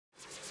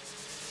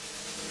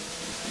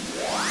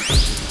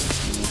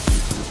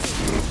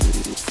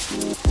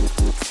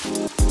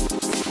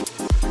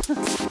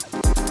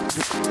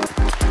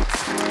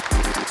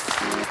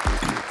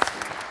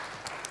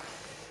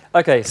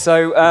OK,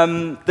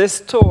 so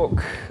this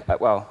talk,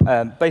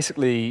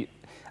 basically,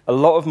 a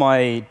lot of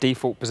my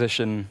default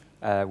position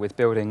with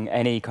building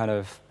any kind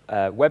of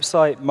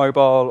website,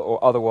 mobile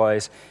or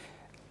otherwise,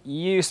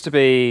 used to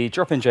be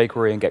drop in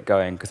jQuery and get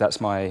going, because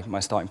that's my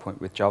starting point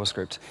with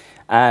JavaScript.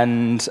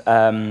 And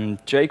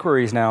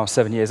jQuery is now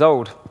 7 years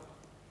old,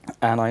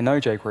 and I know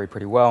jQuery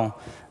pretty well.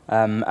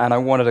 And I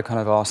wanted to kind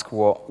of ask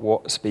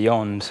what's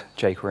beyond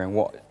jQuery and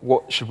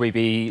what should we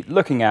be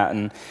looking at.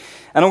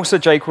 And also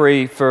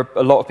jQuery, for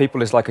a lot of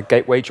people, is like a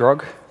gateway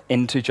drug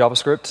into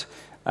JavaScript.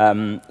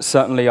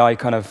 Certainly,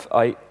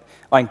 I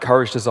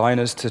encourage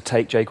designers to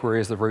take jQuery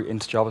as the route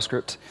into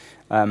JavaScript.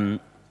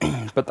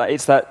 But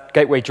it's that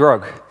gateway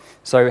drug.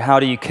 So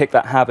how do you kick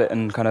that habit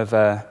and kind of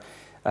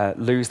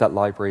lose that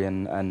library,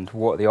 and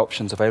what are the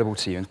options available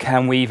to you? And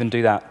can we even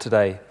do that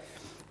today?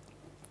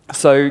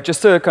 So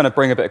just to kind of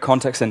bring a bit of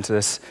context into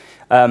this,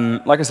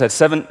 like I said,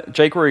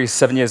 jQuery is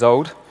 7 years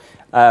old.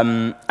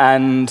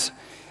 And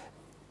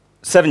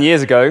 7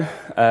 years ago,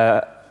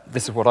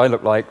 this is what I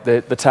look like.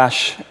 The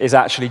tash is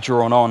actually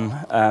drawn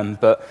on.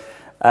 But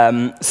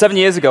 7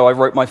 years ago, I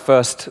wrote my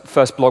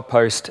first blog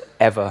post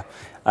ever.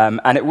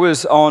 And it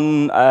was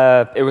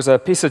a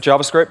piece of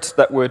JavaScript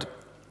that would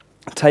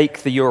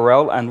take the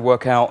URL and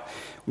work out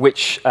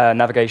which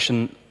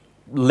navigation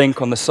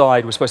link on the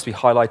side was supposed to be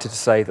highlighted to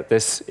say that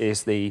this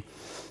is the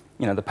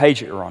page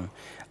that you're on.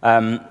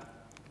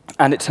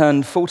 And it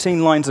turned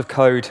 14 lines of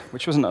code,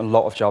 which wasn't a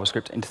lot of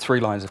JavaScript, into 3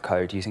 lines of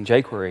code using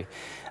jQuery.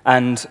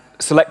 And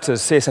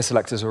selectors, CSS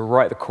selectors, were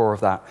right at the core of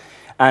that.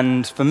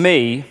 And for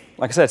me,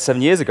 like I said,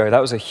 7 years ago,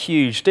 that was a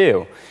huge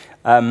deal.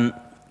 I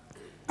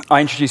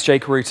introduced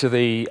jQuery to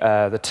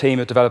the team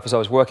of developers I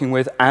was working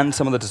with and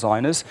some of the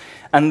designers,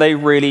 and they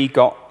really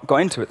got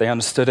into it. They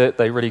understood it.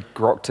 They really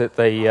grokked it.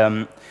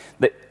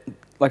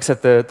 Like I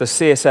said, the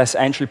CSS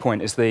entry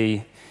point is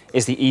the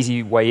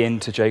easy way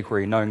into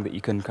jQuery, knowing that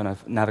you can kind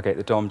of navigate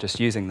the DOM just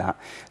using that.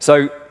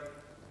 So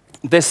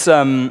this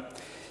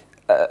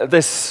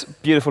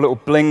beautiful little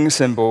bling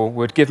symbol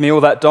would give me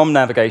all that DOM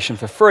navigation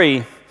for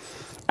free,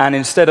 and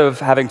instead of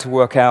having to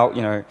work out,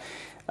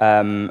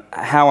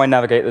 how I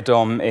navigate the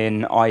DOM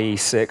in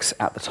IE6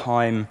 at the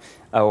time,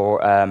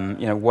 or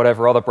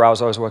whatever other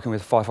browser I was working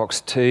with,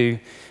 Firefox 2,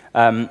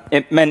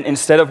 it meant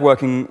instead of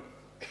working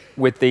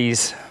with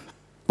these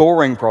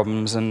boring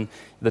problems and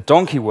the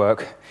donkey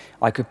work,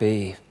 I could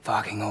be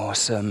fucking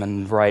awesome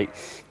and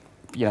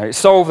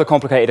solve the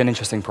complicated and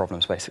interesting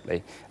problems,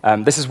 basically.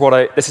 This is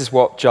what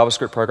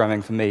JavaScript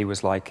programming for me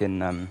was like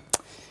in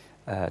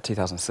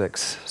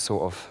 2006,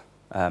 sort of.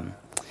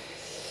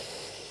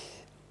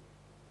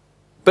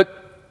 But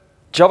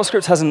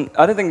JavaScript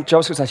I don't think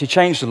JavaScript's actually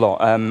changed a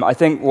lot. I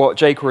think what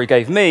jQuery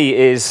gave me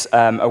is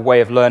a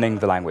way of learning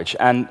the language.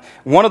 And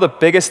one of the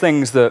biggest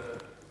things that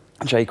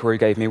jQuery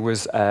gave me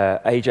was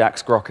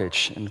Ajax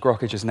grokkage, and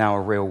grokkage is now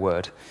a real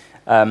word.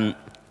 The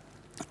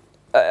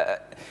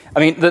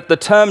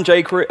term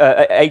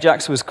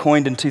Ajax was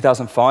coined in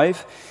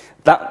 2005.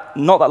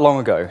 Not that long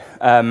ago.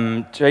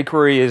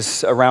 jQuery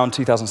is around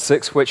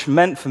 2006, which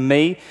meant for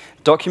me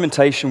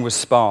documentation was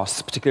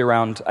sparse, particularly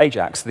around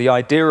Ajax. The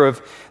idea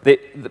of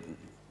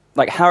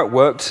how it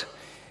worked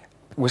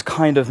was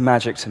kind of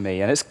magic to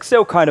me, and it's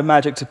still kind of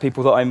magic to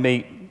people that I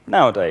meet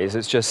nowadays.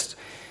 It's just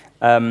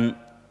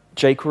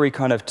jQuery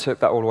kind of took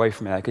that all away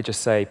from me. I could just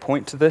say,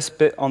 point to this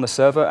bit on the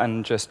server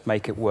and just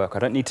make it work. I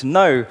don't need to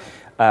know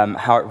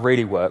how it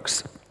really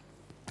works.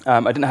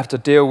 I didn't have to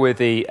deal with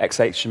the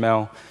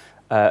XML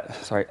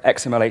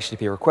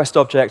HTTP request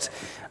object.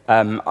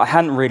 I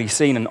hadn't really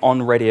seen an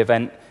onReady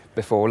event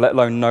before, let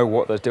alone know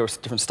what the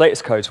different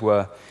status codes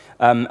were.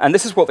 And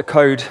this is what the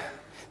code.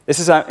 This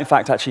is, in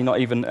fact, actually not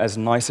even as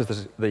nice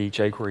as the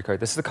jQuery code.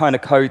 This is the kind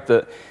of code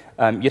that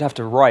you'd have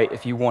to write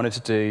if you wanted to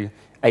do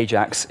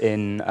Ajax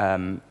in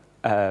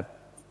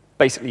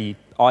basically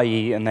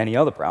IE and any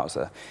other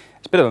browser.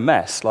 It's a bit of a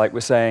mess. Like we're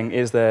saying,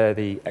 is there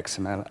the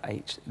XML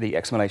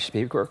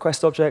HTTP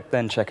request object?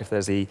 Then check if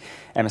there's the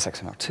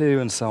MSXML2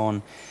 and so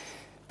on.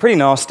 Pretty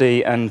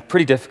nasty and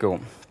pretty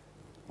difficult.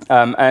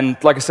 And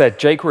like I said,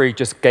 jQuery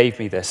just gave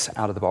me this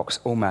out of the box,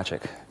 all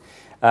magic.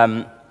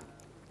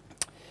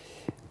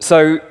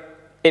 So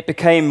it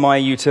became my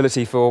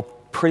utility for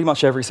pretty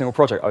much every single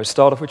project. I would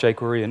start off with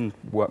jQuery and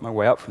work my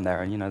way up from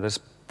there. And there's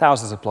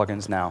thousands of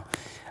plugins now.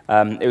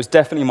 It was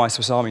definitely my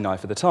Swiss Army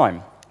knife at the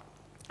time.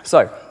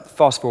 So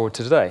fast forward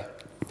to today.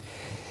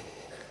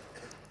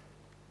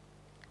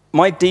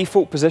 My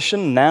default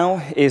position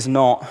now is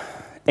not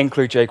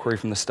include jQuery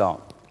from the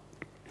start.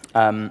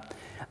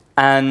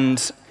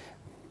 And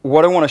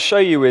what I want to show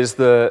you is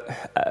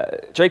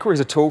that jQuery is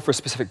a tool for a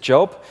specific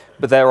job,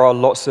 but there are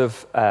lots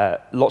of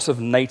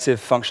native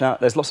functionality.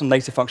 There's lots of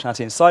native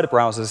functionality inside of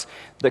browsers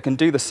that can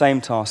do the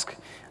same task.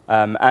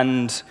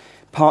 And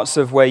parts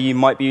of where you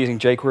might be using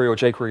jQuery or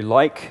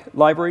jQuery-like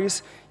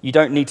libraries, you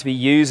don't need to be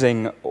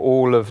using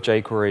all of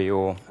jQuery.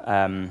 Or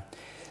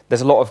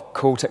there's a lot of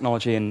cool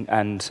technology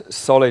and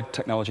solid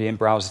technology in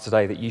browsers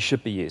today that you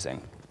should be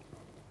using.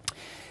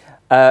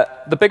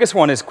 The biggest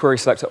one is Query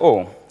Selector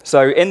All.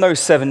 So in those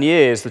 7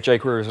 years that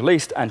jQuery was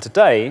released, and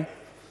today,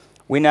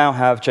 we now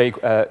have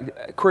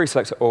query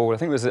selector all. I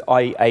think it was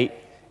IE8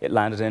 it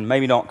landed in,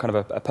 maybe not kind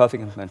of a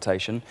perfect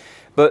implementation.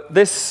 But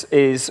this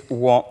is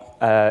what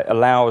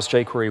allows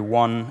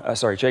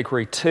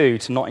jQuery 2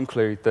 to not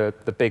include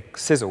the big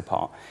sizzle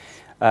part.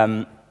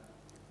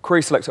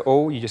 Query selector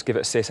all, you just give it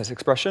a CSS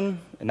expression,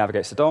 it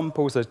navigates the DOM,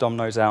 pulls those DOM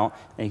nodes out,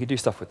 and you can do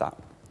stuff with that.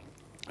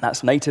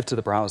 That's native to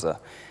the browser.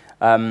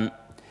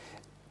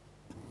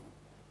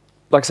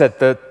 Like I said,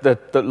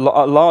 a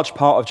large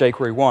part of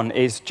jQuery 1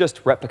 is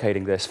just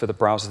replicating this for the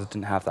browsers that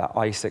didn't have that,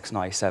 IE6 and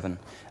IE7,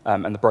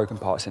 and the broken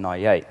parts in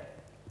IE8.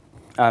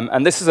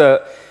 And this is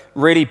a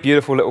really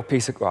beautiful little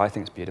piece of, well, I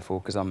think it's beautiful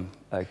because I'm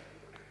a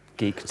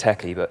geek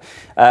techie, but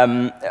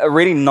a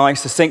really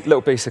nice, succinct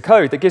little piece of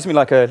code that gives me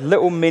like a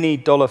little mini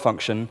dollar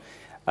function.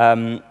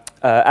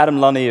 Adam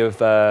Lunny of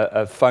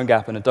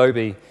PhoneGap and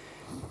Adobe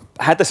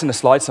had this in a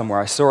slide somewhere.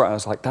 I saw it, and I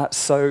was like, that's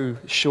so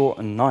short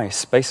and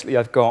nice. Basically,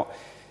 I've got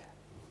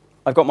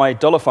my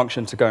dollar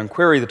function to go and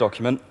query the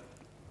document,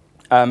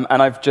 and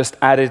I've just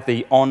added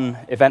the on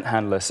event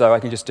handler. So I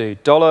can just do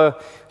dollar,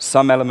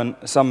 some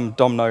element, some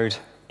DOM node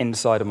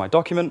inside of my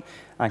document,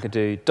 and I can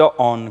do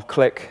 .on,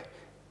 click,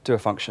 do a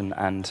function,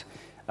 and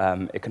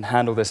it can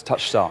handle this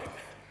touch start.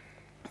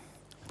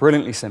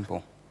 Brilliantly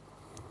simple.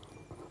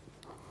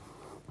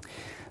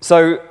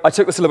 So I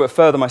took this a little bit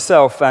further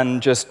myself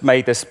and just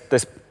made this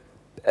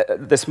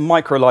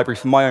micro library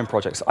for my own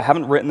projects. I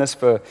haven't written this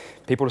for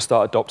people to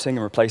start adopting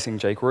and replacing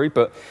jQuery,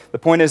 but the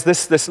point is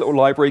this little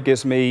library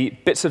gives me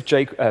bits of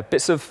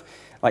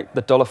like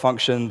the dollar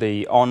function,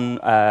 the on,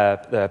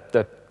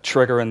 the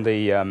trigger, and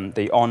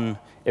the on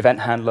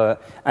event handler,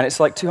 and it's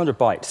like 200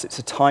 bytes. It's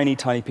a tiny,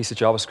 tiny piece of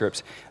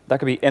JavaScript that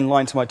could be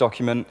inline to my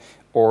document,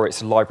 or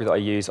it's a library that I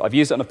use. I've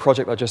used it on a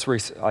project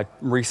I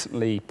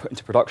recently put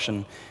into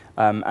production,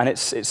 and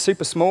it's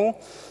super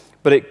small,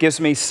 but it gives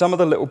me some of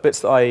the little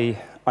bits that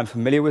I'm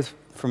familiar with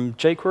from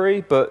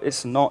jQuery, but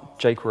it's not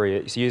jQuery.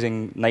 It's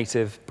using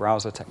native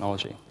browser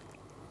technology.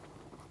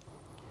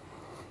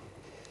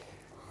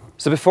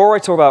 So before I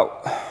talk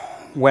about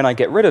when I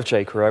get rid of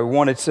jQuery, I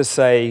wanted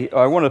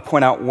to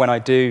point out when I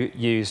do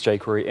use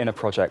jQuery in a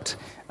project.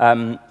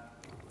 And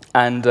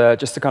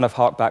just to kind of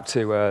hark back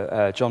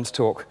to John's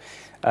talk,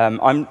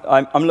 I'm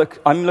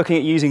looking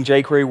at using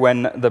jQuery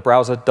when the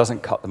browser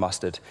doesn't cut the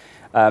mustard.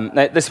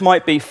 This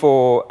might be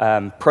for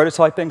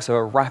prototyping, so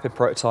a rapid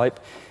prototype,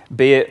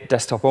 be it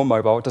desktop or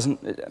mobile. It doesn't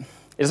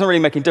really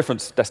make any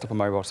difference, desktop or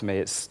mobile, to me.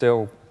 It's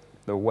still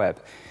the web.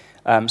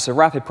 So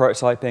rapid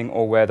prototyping,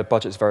 or where the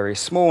budget's very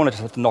small and I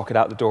just have to knock it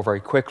out the door very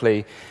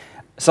quickly.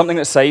 Something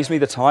that saves me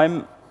the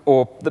time,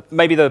 or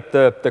maybe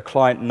the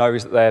client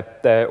knows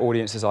that their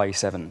audience is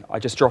IE7. I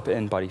just drop it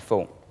in by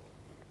default.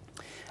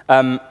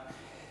 I'm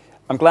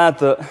glad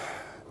that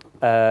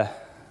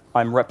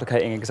I'm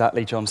replicating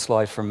exactly John's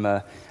slide from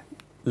a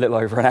little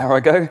over an hour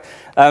ago.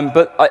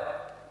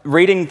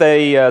 Reading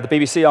the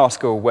BBC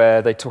article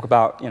where they talk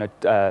about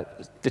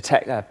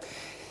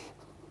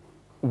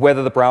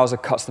whether the browser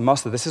cuts the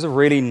mustard, this is a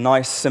really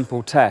nice,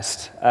 simple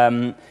test.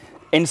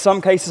 In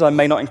some cases, I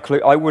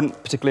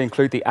wouldn't particularly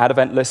include the add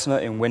event listener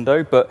in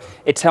window, but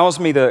it tells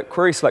me that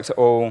query selector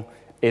all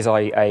is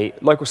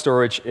IE8, local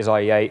storage is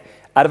IE8,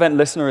 add event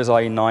listener is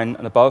IE9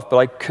 and above, but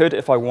I could,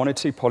 if I wanted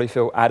to,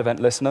 polyfill add event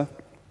listener.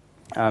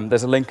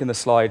 There's a link in the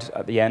slide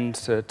at the end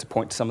to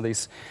point to some of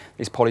these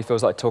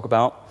polyfills that I talk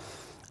about.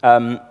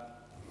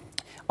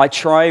 I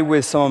try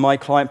with some of my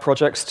client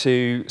projects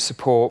to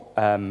support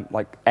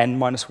like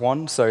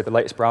n-1, so the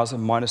latest browser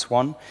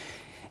 -1.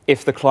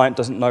 If the client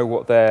doesn't know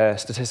what their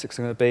statistics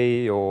are going to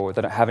be, or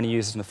they don't have any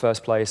users in the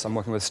first place, I'm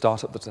working with a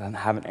startup that doesn't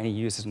have any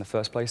users in the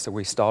first place, so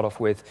we start off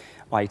with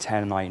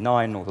IE10 and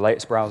IE9, or the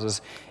latest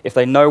browsers. If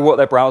they know what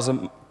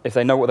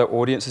their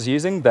audience is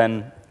using,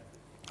 then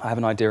I have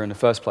an idea in the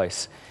first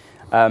place.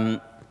 So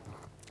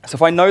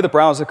if I know the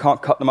browser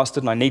can't cut the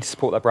mustard and I need to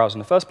support that browser in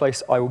the first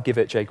place, I will give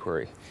it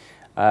jQuery.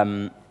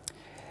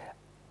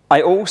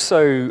 I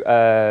also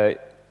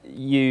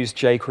use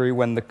jQuery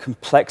when the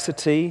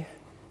complexity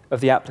of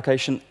the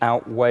application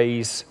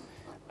outweighs,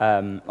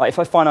 like if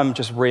I find I'm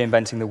just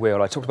reinventing the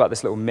wheel. I talked about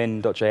this little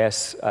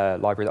min.js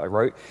library that I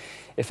wrote.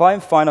 If I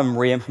find I'm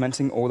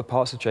re-implementing all the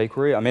parts of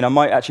jQuery, I mean, I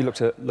might actually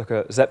look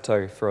at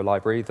Zepto for a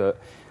library that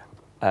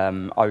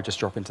I would just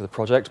drop into the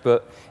project.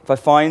 But if I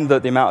find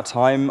that the amount of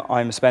time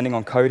I'm spending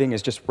on coding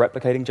is just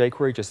replicating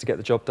jQuery just to get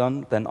the job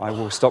done, then I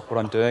will stop what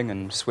I'm doing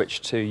and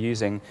switch to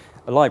using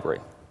a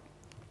library.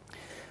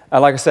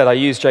 Like I said, I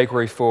use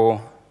jQuery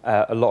for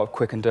a lot of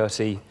quick and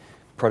dirty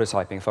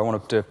prototyping. If I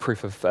want to do a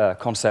proof of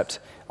concept,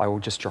 I will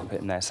just drop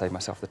it in there, save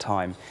myself the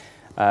time.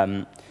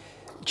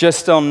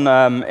 Just on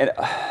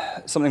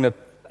something that,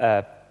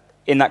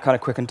 in that kind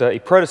of quick and dirty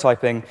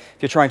prototyping,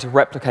 if you're trying to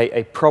replicate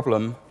a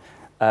problem,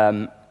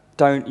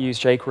 don't use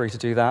jQuery to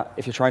do that.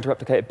 If you're trying to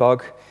replicate a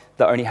bug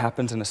that only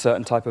happens in a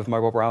certain type of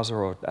mobile browser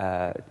or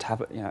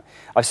tablet,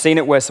 I've seen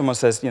it where someone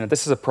says,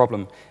 this is a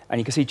problem, and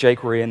you can see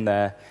jQuery in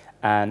there,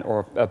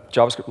 or a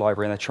JavaScript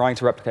library, and they're trying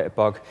to replicate a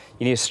bug.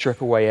 You need to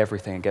strip away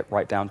everything and get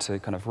right down to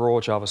kind of raw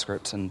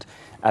JavaScript and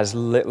as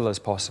little as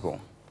possible.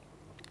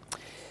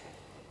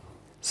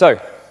 So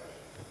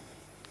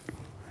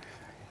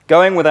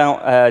going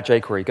without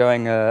jQuery,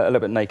 going a little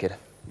bit naked.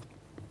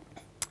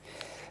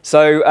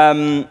 So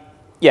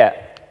yeah,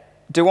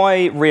 do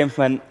I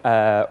re-implement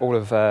all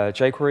of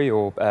jQuery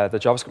or the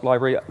JavaScript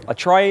library? I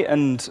try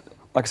and,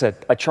 like I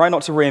said, I try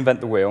not to reinvent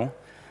the wheel.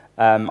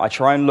 I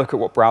try and look at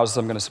what browsers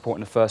I'm going to support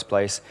in the first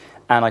place,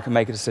 and I can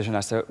make a decision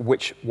as to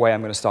which way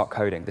I'm going to start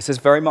coding. This is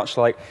very much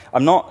like,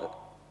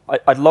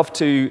 I'd love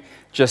to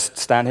just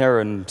stand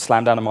here and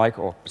slam down a mic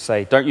or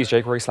say, don't use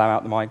jQuery, slam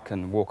out the mic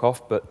and walk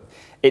off, but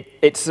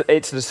it's a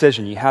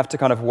decision. You have to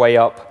kind of weigh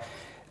up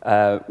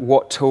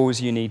what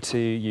tools you need to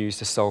use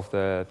to solve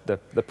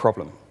the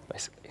problem,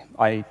 basically.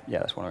 Yeah,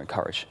 that's what I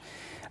encourage.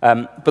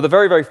 But the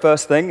very, very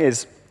first thing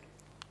is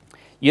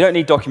you don't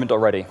need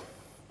document.ready.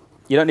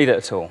 You don't need it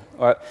at all.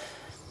 All right?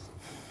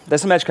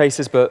 There's some edge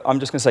cases, but I'm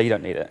just going to say you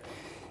don't need it.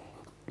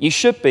 You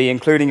should be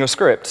including your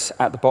scripts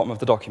at the bottom of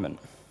the document.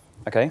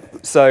 Okay?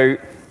 So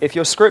if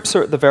your scripts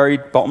are at the very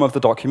bottom of the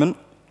document,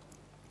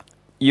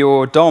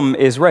 your DOM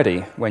is ready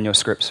when your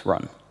scripts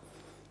run.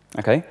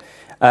 Okay?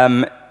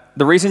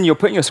 The reason you're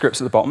putting your scripts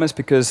at the bottom is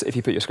because if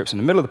you put your scripts in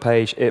the middle of the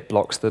page, it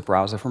blocks the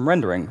browser from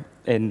rendering.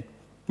 In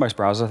most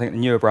browsers, I think the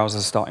newer browsers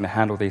are starting to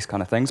handle these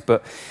kind of things.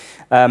 But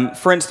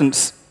for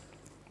instance,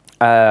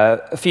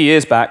 a few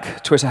years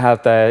back, Twitter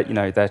had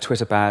their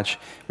Twitter badge,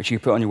 which you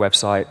put on your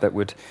website that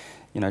would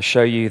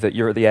show you that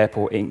you're at the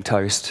airport eating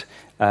toast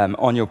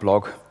on your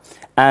blog.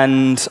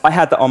 And I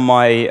had that on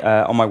my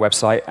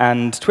website,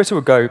 and Twitter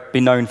would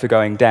be known for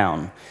going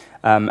down.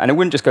 And it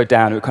wouldn't just go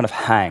down, it would kind of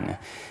hang.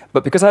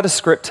 But because I had a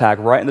script tag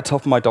right in the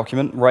top of my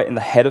document, right in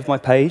the head of my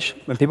page,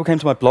 when people came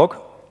to my blog,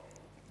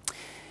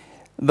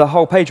 the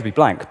whole page would be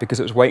blank because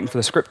it was waiting for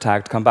the script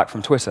tag to come back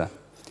from Twitter.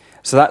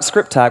 So that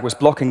script tag was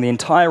blocking the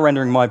entire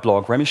rendering of my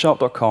blog.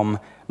 RemySharp.com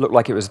looked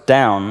like it was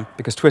down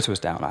because Twitter was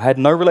down. I had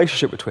no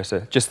relationship with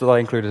Twitter, just that I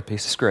included a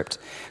piece of script.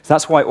 So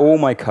that's why all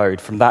my code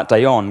from that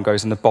day on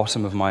goes in the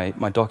bottom of my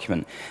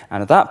document.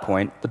 And at that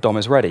point, the DOM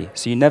is ready.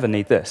 So you never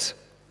need this.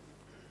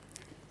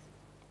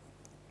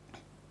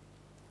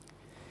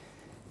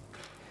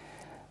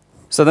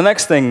 So the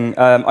next thing,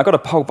 I got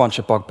a whole bunch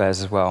of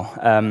bugbears as well.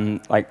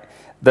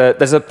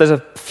 There's a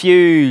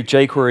few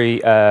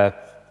jQuery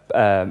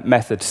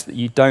methods that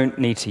you don't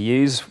need to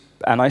use,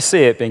 and I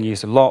see it being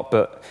used a lot,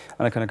 but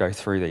I'm not going to go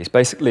through these.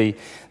 Basically,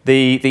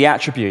 the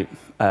attribute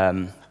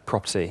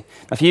property.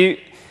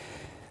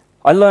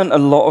 I learned a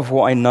lot of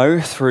what I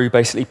know through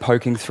basically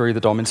poking through the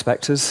DOM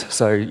inspectors,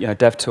 so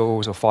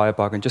DevTools or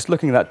Firebug, and just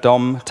looking at that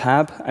DOM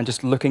tab and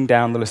just looking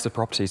down the list of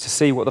properties to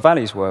see what the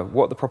values were,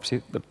 what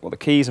the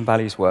keys and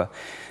values were.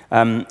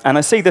 And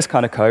I see this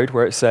kind of code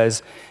where it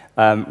says,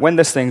 when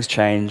this thing's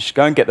changed,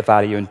 go and get the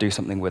value and do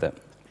something with it.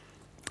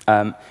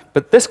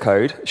 But this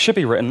code should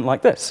be written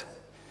like this.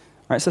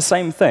 Right, it's the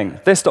same thing.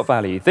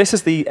 This.value. This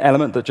is the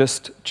element that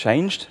just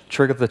changed,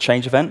 triggered the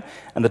change event,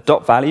 and the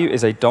 .value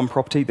is a DOM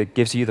property that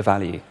gives you the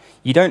value.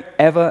 You don't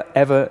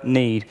ever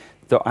need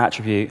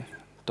 .attribute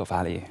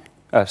 .value.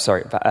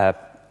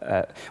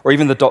 Or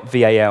even the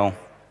 .val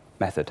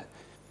method.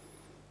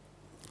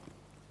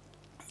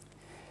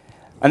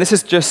 And this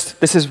is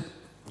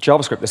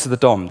JavaScript. This is the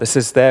DOM. This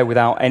is there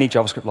without any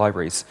JavaScript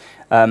libraries.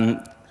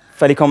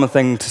 Fairly common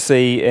thing to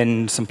see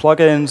in some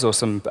plugins or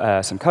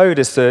some code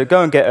is to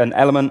go and get an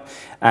element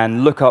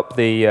and look up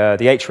the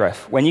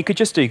href, when you could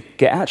just do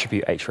get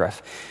attribute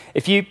href.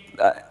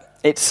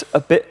 It's a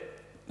bit,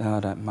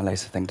 my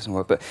laser thing doesn't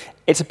work, but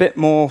it's a bit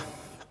more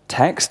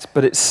text,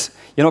 but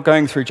you're not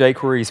going through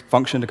jQuery's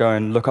function to go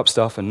and look up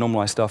stuff and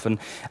normalize stuff. And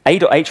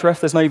a.href,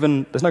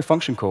 there's no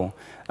function call.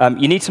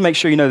 You need to make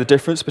sure you know the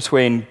difference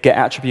between get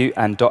attribute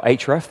and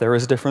 .href. There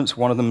is a difference.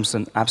 One of them's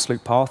an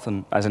absolute path,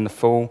 and as in the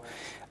full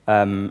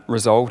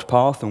resolved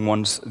path, and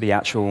one's the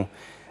actual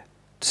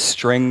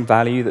string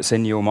value that's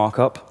in your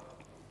markup.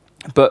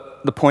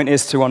 But the point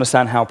is to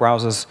understand how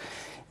browsers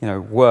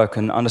work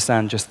and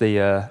understand just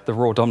the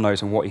raw DOM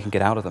nodes and what you can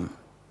get out of them.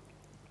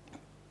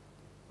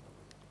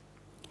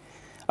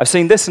 I've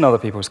seen this in other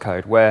people's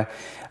code where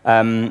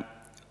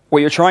what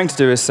you're trying to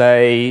do is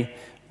say,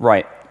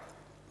 right,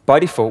 by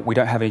default, we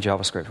don't have any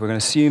JavaScript. We're going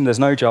to assume there's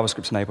no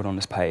JavaScript enabled on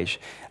this page.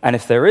 And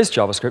if there is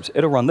JavaScript,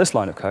 it'll run this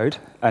line of code,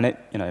 and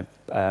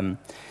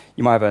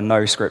you might have a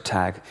no script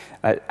tag.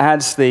 It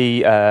adds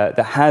the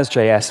has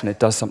JS, and it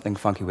does something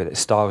funky with it. It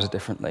styles it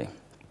differently.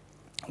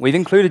 We've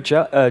included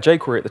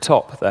jQuery at the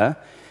top there.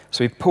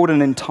 So we've pulled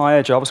an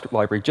entire JavaScript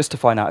library just to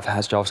find out if it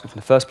has JavaScript in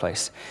the first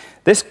place.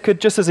 This could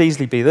just as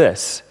easily be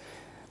this.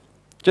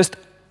 Just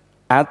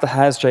add the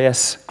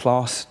has.js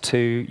class to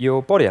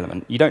your body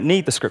element. You don't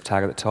need the script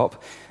tag at the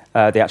top,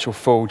 the actual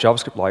full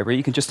JavaScript library.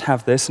 You can just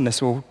have this, and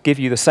this will give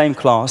you the same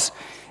class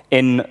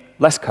in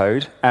less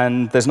code,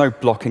 and there's no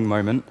blocking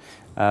moment,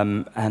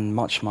 and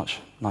much, much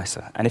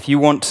nicer. And if you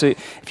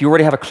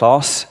already have a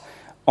class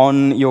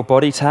on your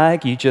body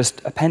tag, you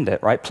just append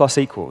it, right? Plus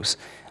equals.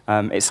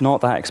 It's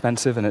not that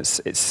expensive, and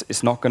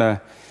it's not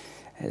gonna.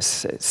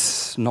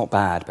 It's not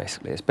bad,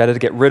 basically. It's better to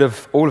get rid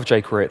of all of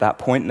jQuery at that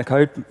point in the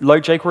code.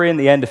 Load jQuery in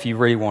the end if you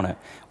really want it,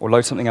 or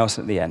load something else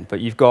at the end.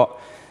 But you've got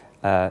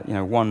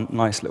one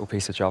nice little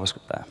piece of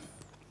JavaScript there.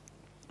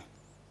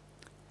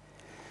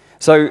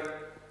 So,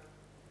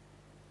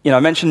 I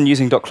mentioned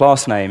using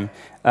 .className,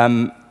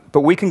 but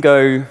we can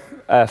go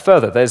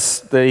further. There's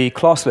the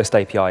class list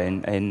API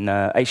in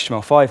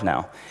HTML5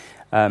 now.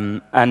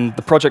 And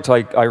the project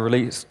I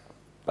released,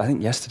 I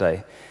think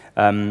yesterday,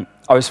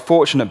 I was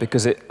fortunate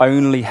because it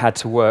only had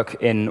to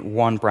work in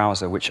one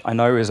browser, which I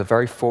know is a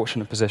very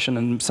fortunate position.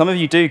 And some of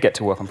you do get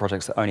to work on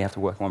projects that only have to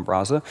work in one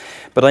browser.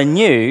 But I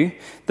knew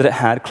that it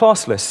had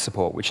class list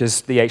support, which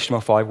is the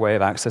HTML5 way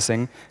of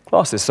accessing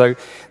classes. So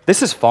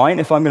this is fine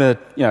if I'm going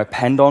to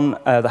append on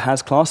the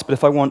has class. But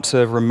if I want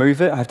to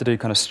remove it, I have to do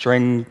kind of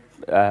string.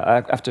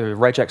 I have to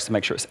regex to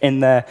make sure it's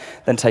in there,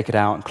 then take it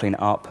out and clean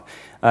it up.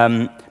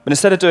 But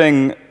instead of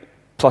doing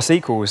plus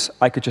equals,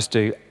 I could just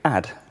do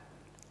add.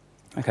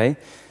 Okay.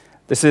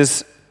 This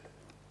is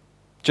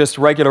just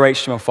regular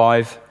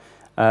HTML5.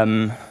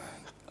 I've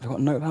got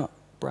a note about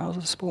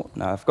browser support?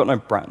 No, I've got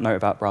no note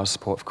about browser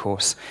support, of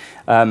course.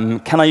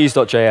 Can I use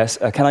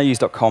 .js? Can I use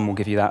 .com will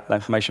give you that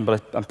information,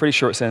 but I'm pretty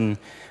sure it's in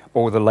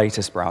all the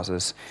latest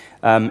browsers.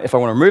 If I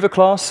want to remove a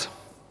class,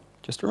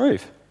 just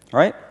remove.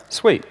 Right?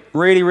 Sweet.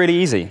 Really, really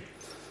easy.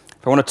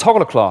 If I want to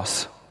toggle a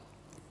class,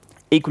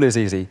 equally as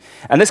easy.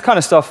 And this kind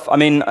of stuff, I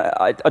mean,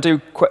 I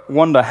do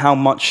wonder how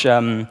much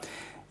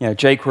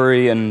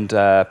jQuery and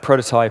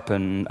Prototype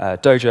and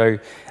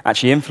Dojo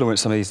actually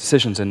influence some of these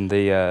decisions in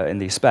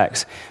these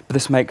specs. But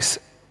this makes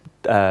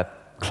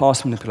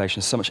class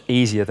manipulation so much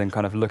easier than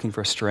kind of looking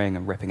for a string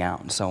and ripping out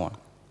and so on.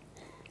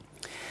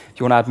 If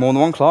you want to add more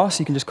than one class,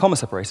 you can just comma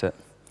separate it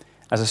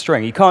as a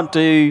string. You can't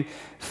do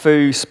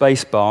foo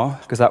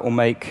spacebar because that will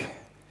make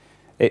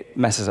it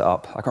messes it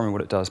up. I can't remember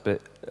what it does, but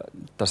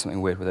it does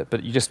something weird with it.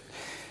 But you just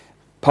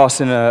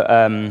pass in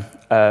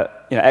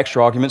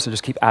extra arguments and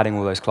just keep adding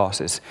all those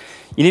classes.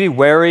 You need to be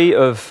wary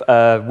of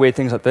weird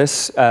things like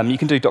this. You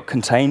can do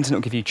 .contains, and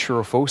it'll give you true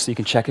or false, so you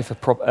can check if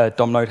a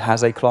DOM node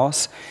has a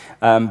class.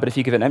 But if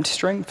you give it an empty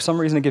string, for some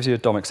reason it gives you a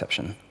DOM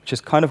exception, which is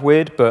kind of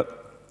weird,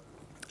 but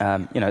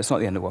it's not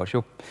the end of the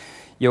world.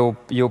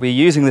 You'll be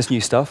using this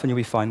new stuff, and you'll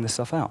be finding this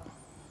stuff out.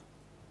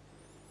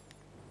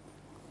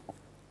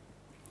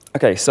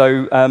 OK,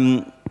 so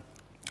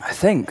I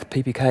think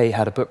PPK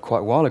had a book quite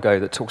a while ago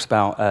that talks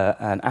about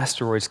an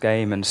asteroids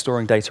game and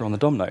storing data on the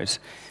DOM nodes.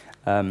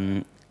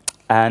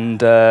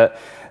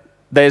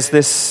 There's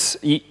this,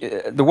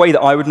 the way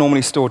that I would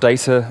normally store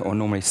data, or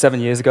normally 7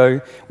 years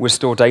ago, would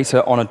store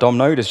data on a DOM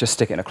node is just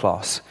stick it in a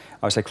class.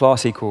 I would say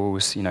class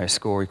equals,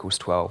 score equals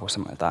 12 or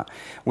something like that.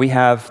 We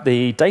have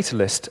the data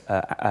list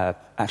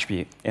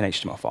attribute in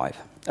HTML5.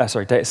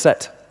 Sorry, data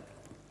set.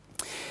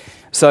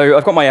 So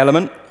I've got my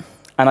element.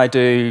 And I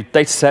do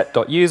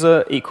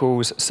dataset.user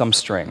equals some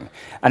string.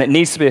 And it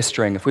needs to be a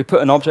string. If we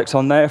put an object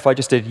on there, if I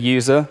just did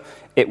user,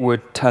 it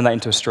would turn that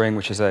into a string,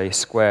 which is a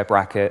square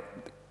bracket,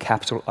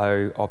 capital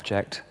O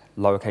object,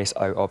 lowercase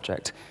o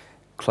object,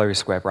 close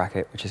square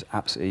bracket, which is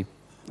absolutely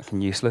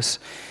fucking useless.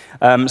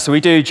 So we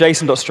do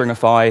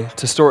json.stringify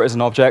to store it as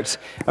an object,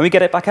 and we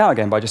get it back out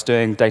again by just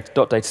doing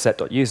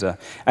 .dataset.user.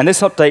 And this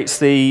updates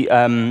the,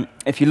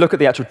 if you look at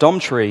the actual DOM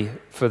tree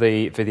for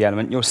the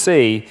element, you'll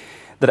see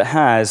that it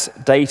has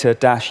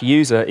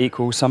data-user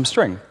equals some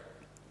string.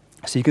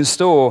 So you can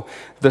store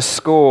the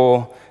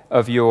score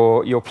of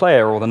your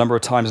player or the number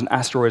of times an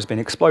asteroid has been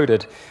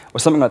exploded or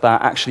something like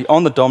that actually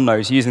on the DOM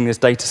nodes using this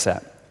data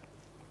set.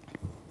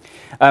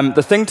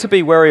 The thing to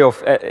be wary of,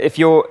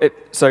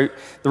 so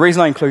the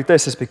reason I include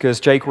this is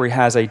because jQuery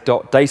has a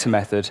 .data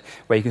method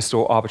where you can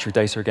store arbitrary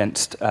data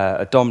against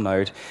a DOM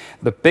node.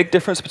 The big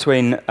difference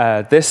between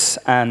this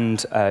and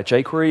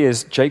jQuery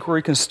is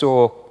jQuery can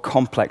store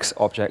complex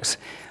objects,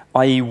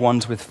 i.e.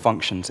 ones with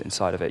functions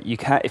inside of it.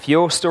 If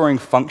you're storing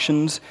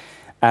functions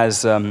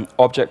as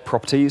object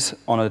properties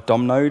on a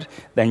DOM node,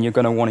 then you're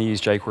going to want to use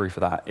jQuery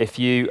for that. If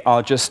you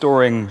are just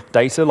storing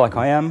data, like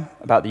I am,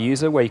 about the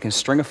user, where you can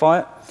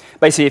stringify it,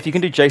 basically, if you can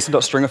do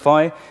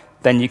json.stringify,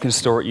 then you can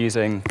store it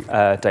using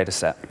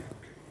dataset.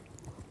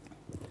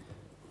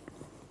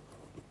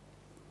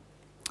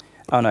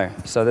 Oh, no.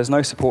 So there's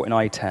no support in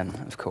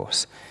IE10, of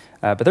course.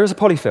 But there is a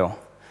polyfill.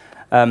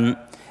 And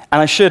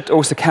I should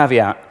also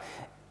caveat,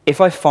 if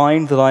I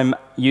find that I'm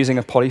using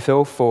a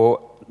polyfill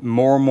for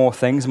more and more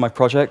things in my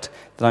project,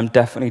 then I'm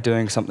definitely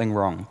doing something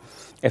wrong.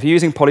 If you're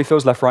using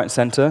polyfills left, right, and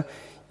center,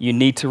 you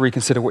need to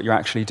reconsider what you're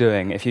actually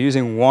doing. If you're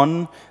using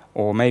one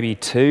or maybe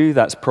two,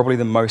 that's probably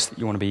the most that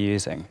you want to be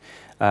using.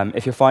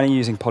 If you're finding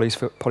using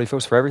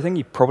polyfills for everything,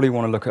 you probably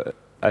want to look at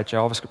a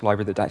JavaScript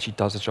library that actually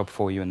does the job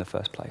for you in the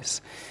first place.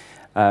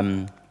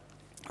 All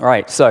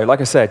right, so like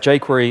I said,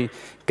 jQuery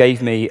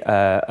gave me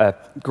a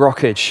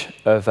grokkage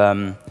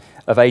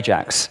of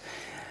Ajax.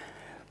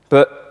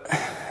 But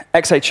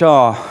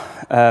XHR,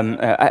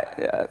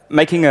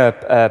 making an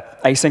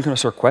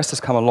asynchronous request has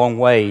come a long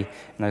way in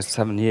those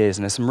 7 years,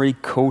 and there's some really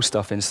cool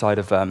stuff inside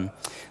of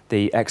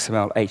the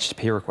XML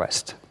HTTP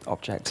request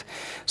object.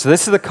 So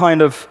this is the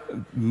kind of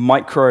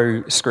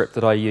micro script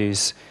that I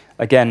use,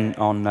 again,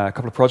 on a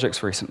couple of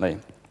projects recently.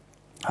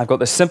 I've got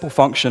this simple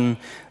function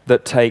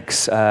that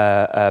takes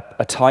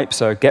a type,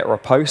 so a get or a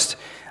post,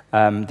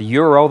 the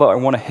URL that I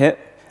want to hit,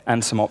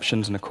 and some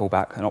options and a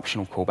callback, an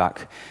optional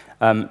callback.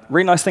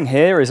 Really nice thing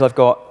here is I've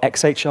got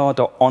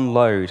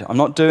xhr.onload. I'm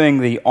not doing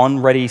the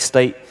onReady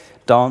state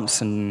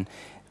dance and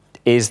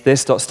is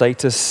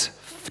this.status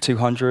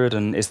 200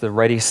 and is the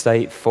ready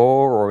state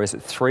 4 or is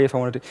it 3 if I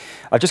want to do.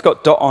 I've just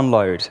got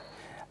 .onload.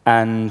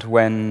 And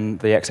when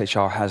the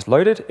XHR has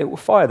loaded, it will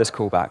fire this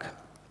callback.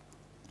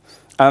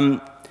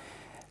 And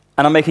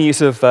I'm making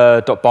use of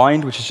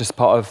 .bind, which is just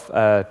part of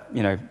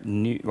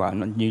new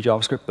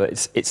JavaScript, but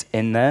it's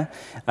in there.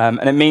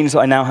 And it means that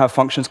I now have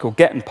functions called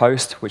get and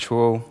post, which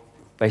will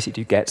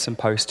basically do gets and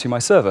posts to my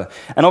server.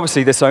 And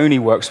obviously, this only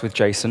works with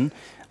JSON,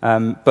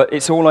 but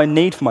it's all I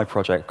need for my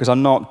project, because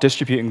I'm not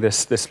distributing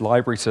this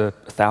library to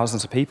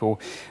thousands of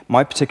people.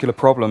 My particular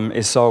problem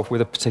is solved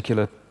with a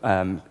particular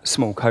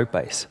small code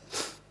base.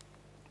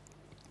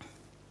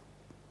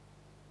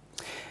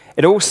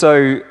 It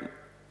also,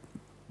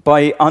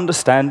 by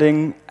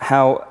understanding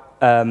how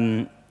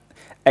the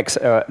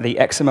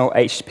XML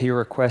HTTP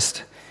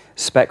request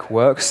spec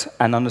works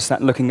and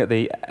looking at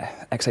the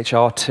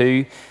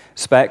XHR2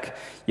 spec,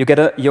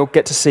 you'll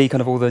get to see kind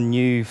of all the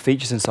new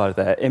features inside of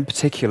there. In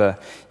particular,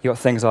 you've got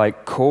things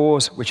like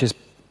cores, which is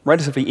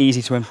relatively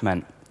easy to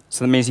implement.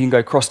 So that means you can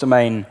go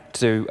cross-domain to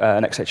do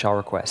an XHR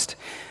request.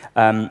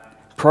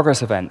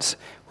 Progress events,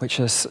 which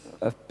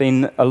have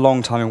been a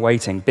long time in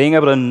waiting. Being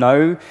able to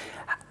know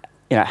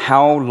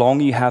how long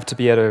you have to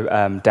be able to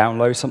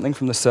download something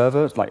from the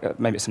server, like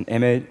maybe it's an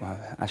image. Well,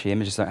 actually,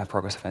 images don't have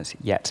progress events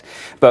yet.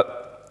 But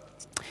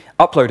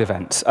upload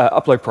events,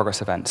 upload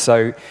progress events.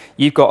 So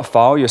you've got a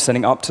file you're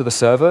sending up to the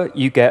server.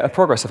 You get a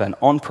progress event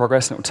on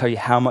progress, and it will tell you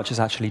how much is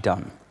actually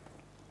done.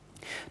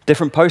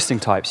 Different posting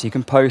types. You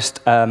can post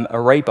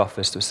array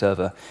buffers to a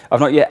server. I've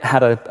not yet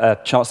had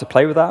a chance to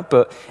play with that,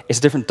 but it's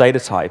a different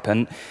data type.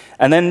 And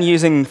then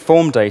using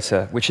form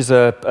data, which is,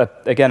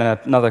 again,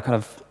 another kind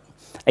of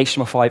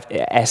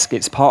HTML5-esque.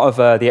 It's part of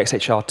the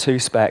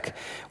XHR2 spec,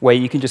 where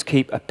you can just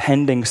keep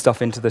appending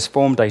stuff into this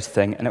form data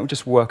thing, and it will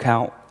just work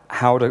out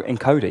how to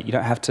encode it. You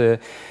don't have to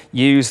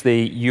use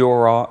the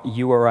URI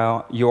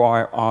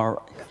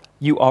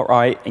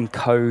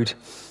encode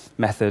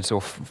methods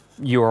or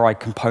URI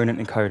component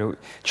encode, or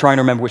trying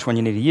to remember which one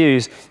you need to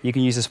use. You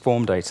can use this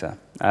form data.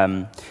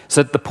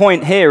 So the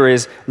point here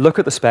is look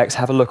at the specs,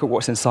 have a look at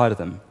what's inside of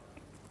them.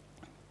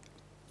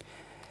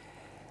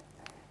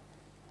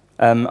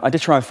 I did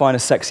try and find a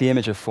sexy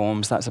image of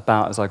forms. That's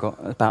about as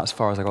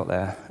far as I got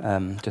there.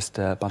 Just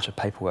a bunch of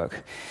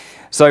paperwork.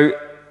 So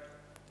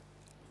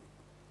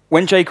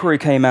when jQuery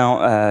came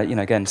out,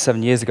 again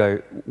 7 years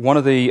ago, one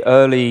of the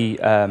early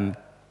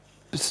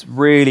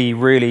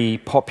really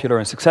popular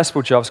and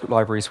successful JavaScript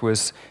libraries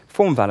was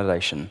form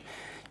validation.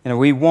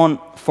 We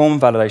want form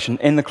validation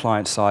in the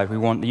client side. We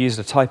want the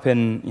user to type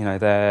in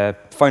their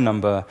phone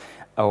number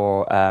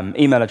or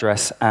email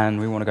address, and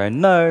we want to go,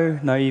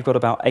 no, you've got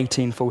about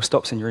 18 full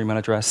stops in your email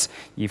address.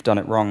 You've done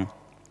it wrong.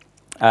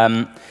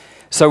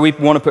 So we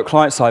want to put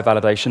client-side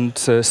validation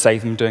to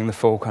save them doing the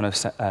full kind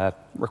of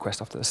request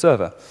off to the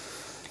server.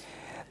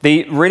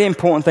 The really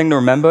important thing to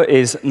remember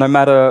is no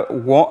matter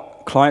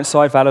what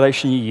client-side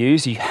validation you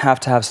use, you have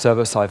to have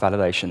server-side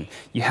validation.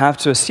 You have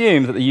to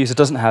assume that the user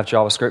doesn't have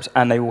JavaScript,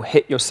 and they will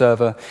hit your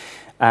server,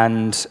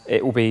 and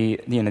it will be,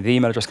 the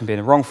email address can be in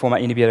the wrong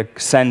format. You need to be able to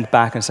send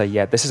back and say,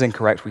 yeah, this is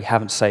incorrect. We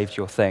haven't saved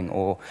your thing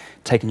or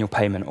taken your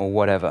payment or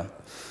whatever.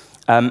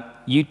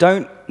 You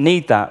don't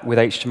need that with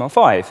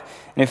HTML5.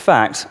 And in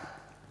fact,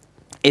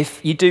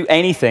 if you do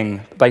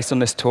anything based on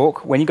this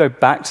talk, when you go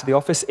back to the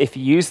office, if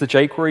you use the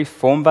jQuery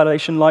form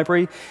validation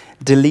library,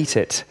 delete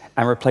it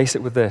and replace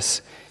it with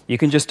this. You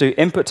can just do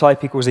input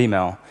type equals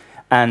email.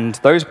 And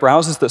those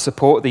browsers that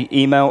support the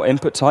email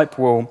input type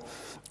will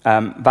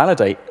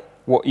validate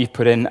what you've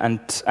put in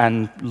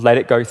and let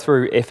it go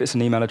through if it's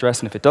an email address.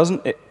 And if it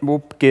doesn't, it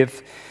will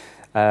give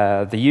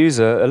the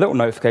user a little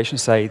notification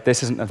to say,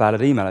 this isn't a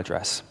valid email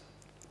address.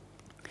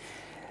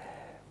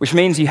 Which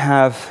means you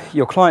have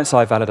your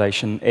client-side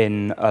validation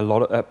in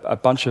a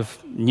bunch of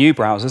new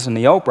browsers, and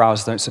the old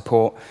browsers don't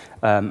support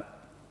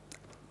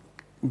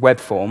web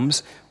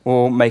forms.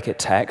 Or make it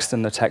text,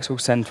 and the text will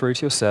send through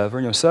to your server,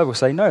 and your server will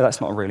say, no, that's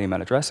not a real email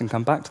address, and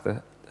come back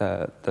to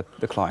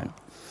the client.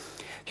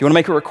 If you want to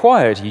make it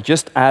required, you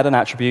just add an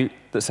attribute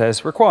that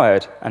says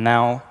required, and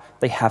now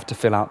they have to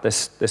fill out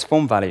this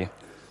form value.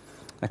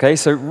 Okay,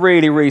 so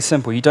really, really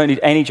simple. You don't need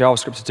any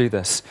JavaScript to do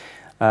this.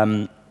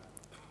 Think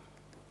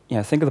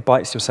of the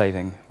bytes you're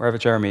saving. Wherever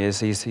Jeremy is,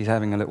 he's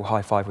having a little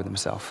high five with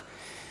himself.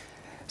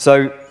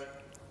 So,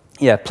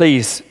 yeah,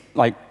 please,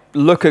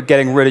 look at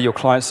getting rid of your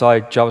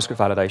client-side JavaScript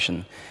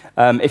validation.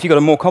 If you've got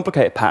a more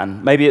complicated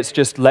pattern, maybe it's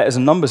just letters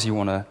and numbers you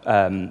want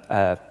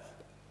to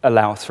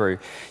allow through.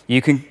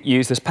 You can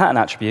use this pattern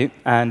attribute,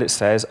 and it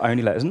says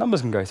only letters and numbers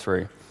can go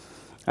through.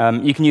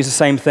 You can use the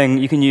same thing.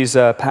 You can use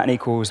pattern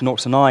equals 0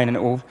 to 9,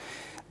 and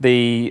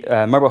the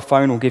mobile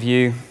phone will give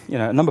you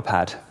a number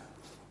pad.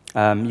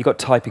 You've got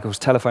type equals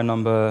telephone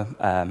number,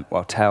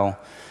 tel,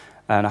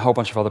 and a whole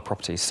bunch of other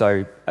properties.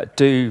 So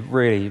do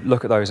really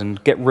look at those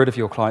and get rid of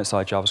your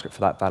client-side JavaScript for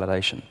that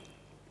validation.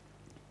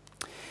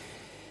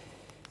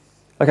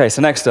 OK,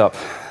 so next up,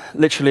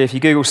 literally, if you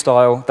Google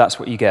style, that's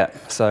what you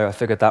get. So I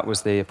figured that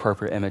was the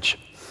appropriate image.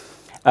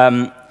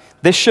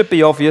 This should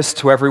be obvious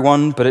to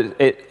everyone, but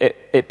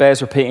it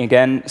bears repeating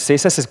again.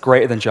 CSS is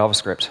greater than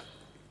JavaScript.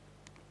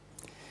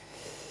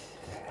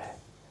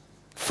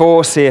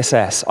 For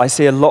CSS, I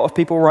see a lot of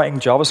people writing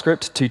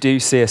JavaScript to do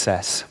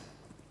CSS.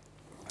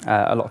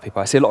 A lot of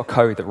people. I see a lot of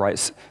code that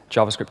writes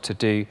JavaScript to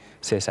do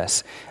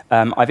CSS.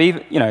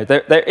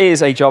 There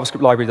is a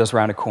JavaScript library that does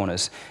rounded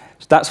corners.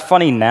 That's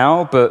funny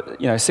now,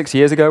 but 6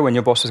 years ago, when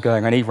your boss was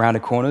going, I need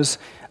rounded corners,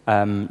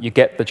 you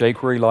get the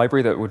jQuery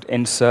library that would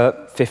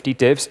insert 50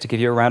 divs to give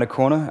you a rounded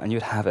corner, and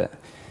you'd have it.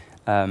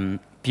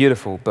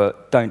 Beautiful,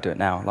 but don't do it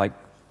now. Like,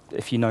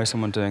 if you know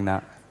someone doing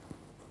that,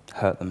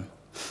 hurt them.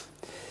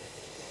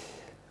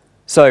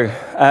 So,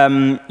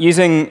 modifying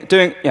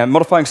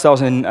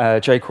styles in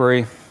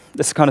jQuery,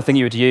 this is the kind of thing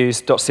you would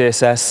use.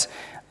 .css,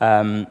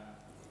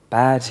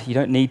 bad. You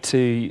don't need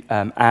to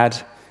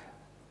add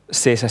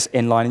CSS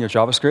inline in your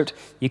JavaScript.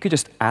 You could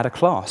just add a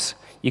class.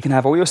 You can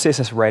have all your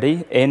CSS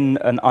ready in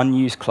an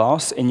unused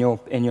class in your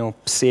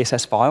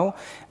CSS file,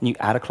 and you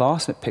add a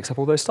class, and it picks up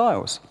all those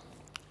styles.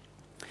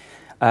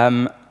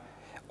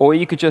 Or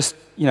you could just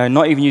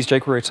not even use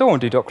jQuery at all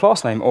and do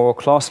 .className or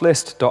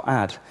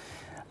ClassList.add.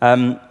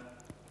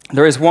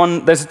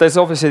 There's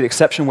obviously the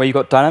exception where you've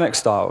got dynamic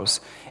styles.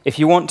 If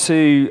you want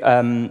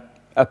to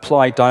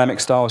apply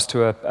dynamic styles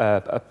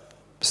to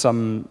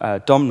some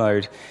DOM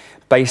node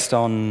based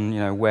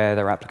on where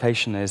their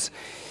application is,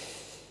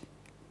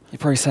 you're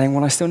probably saying,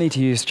 well, I still need to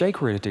use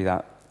jQuery to do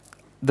that.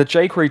 The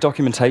jQuery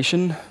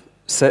documentation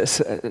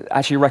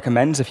actually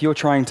recommends if you're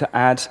trying to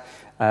add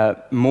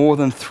more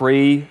than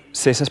 3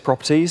 CSS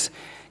properties,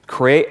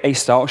 create a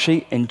style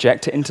sheet,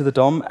 inject it into the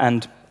DOM,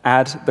 and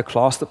add the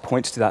class that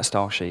points to that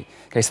style sheet.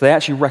 Okay, so they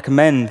actually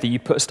recommend that you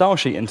put a style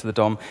sheet into the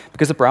DOM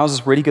because the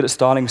browser's really good at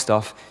styling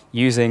stuff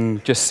using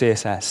just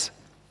CSS.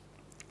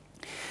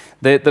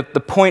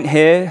 The point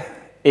here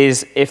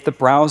is if the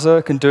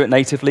browser can do it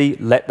natively,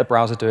 let the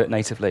browser do it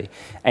natively.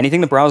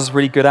 Anything the browser's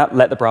really good at,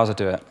 let the browser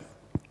do it.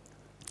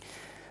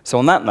 So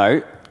on that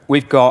note,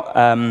 we've got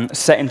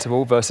set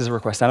interval versus a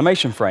request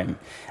animation frame.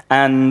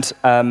 And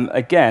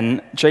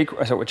again,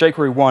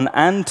 jQuery 1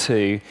 and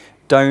 2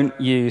 don't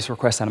use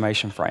request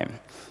animation frame.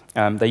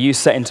 They use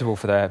set interval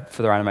for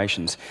their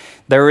animations.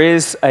 There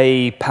is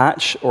a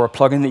patch or a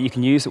plugin that you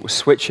can use that will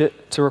switch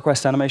it to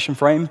request animation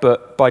frame,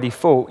 but by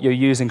default, you're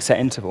using set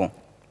interval.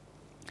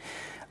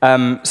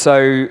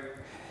 So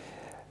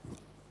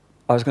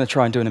I was going to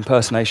try and do an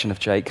impersonation of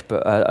Jake,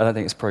 but I don't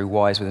think it's probably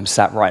wise with him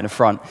sat right in the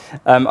front.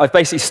 I've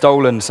basically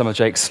stolen some of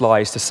Jake's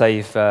slides to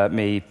save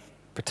me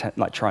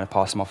trying to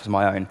pass them off as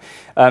my own.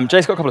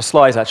 Jake's got a couple of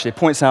slides, actually. It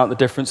points out the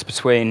difference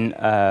between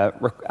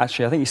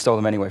actually, I think he stole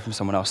them anyway from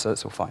someone else, so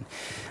that's all fine.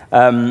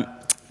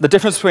 The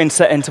difference between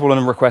set interval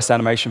and request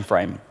animation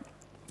frame.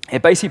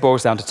 It basically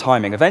boils down to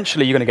timing.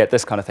 Eventually, you're going to get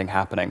this kind of thing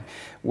happening,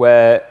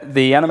 where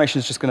the animation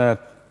is just going to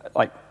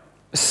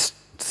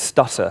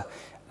stutter.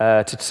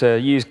 To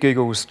use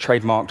Google's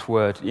trademarked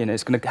word,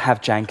 it's going to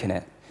have jank in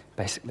it,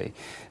 basically.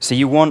 So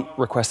you want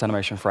request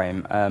animation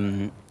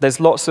frame. There's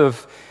lots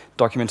of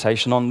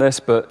documentation on this,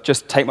 but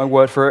just take my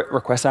word for it.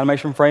 Request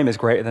animation frame is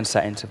greater than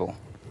set interval.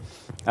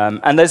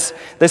 And there's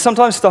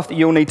sometimes stuff that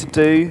you'll need to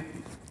do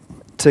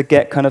to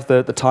get kind of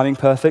the timing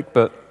perfect,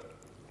 but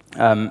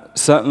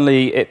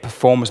certainly it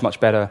performs much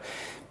better,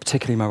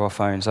 particularly mobile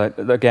phones.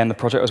 Again, the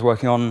project I was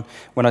working on,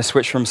 when I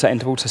switched from set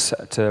interval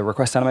to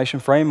request animation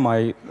frame,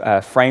 my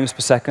frames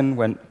per second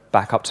went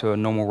back up to a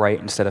normal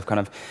rate instead of kind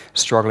of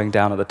struggling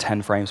down at the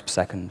 10 frames per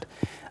second.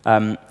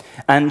 And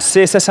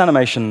CSS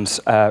animations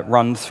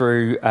run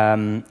through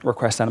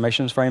request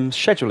animations frame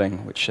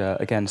scheduling, which,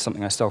 again, is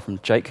something I stole from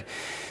Jake.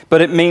 But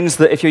it means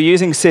that if you're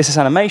using CSS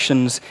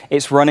animations,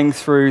 it's running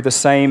through the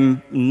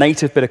same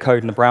native bit of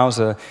code in the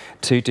browser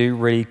to do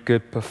really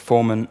good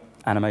performant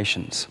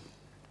animations.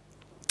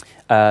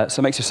 So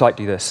it makes your site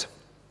do this.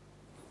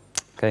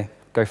 Okay,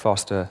 go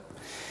faster.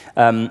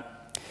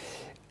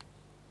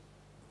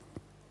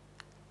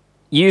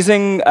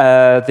 Using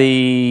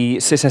the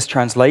CSS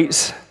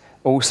translates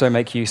also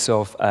make use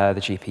of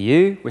the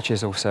GPU, which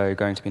is also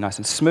going to be nice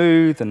and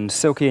smooth and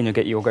silky, and you'll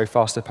get your go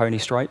faster pony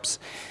stripes.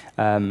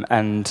 If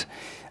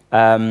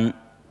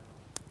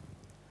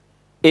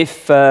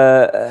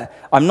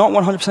I'm not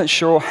 100%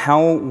 sure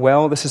how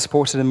well this is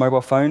supported in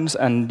mobile phones,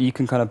 and you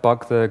can kind of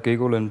bug the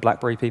Google and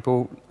BlackBerry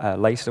people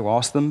later to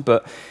ask them,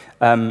 but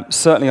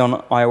certainly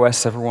on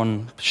iOS,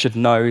 everyone should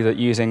know that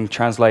using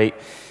translate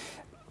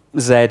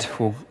Z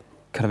will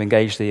kind of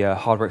engage the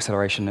hardware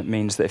acceleration. It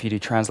means that if you do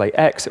translate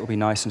X, it will be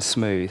nice and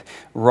smooth,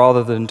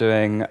 rather than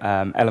doing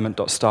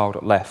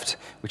element.style.left,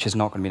 which is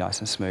not going to be nice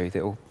and smooth.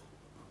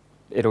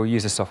 It'll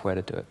use the software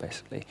to do it,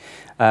 basically.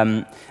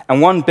 And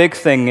one big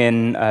thing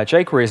in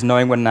jQuery is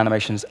knowing when an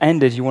animation's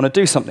ended. You want to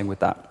do something with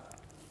that.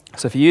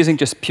 So if you're using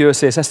just pure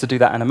CSS to do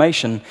that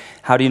animation,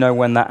 how do you know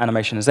when that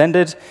animation has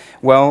ended?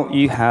 Well,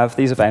 you have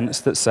these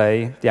events that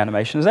say the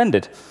animation has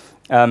ended.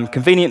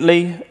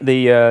 Conveniently,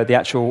 the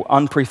actual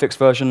unprefixed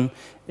version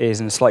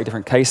is in a slightly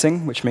different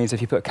casing, which means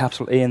if you put a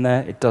capital E in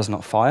there, it does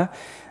not fire.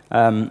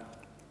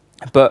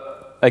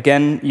 But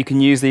again, you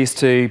can use these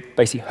to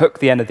basically hook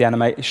the end of the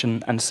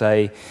animation and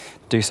say,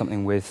 do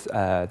something with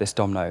this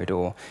DOM node.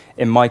 Or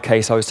in my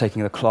case, I was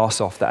taking the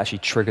class off that actually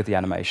triggered the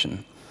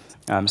animation.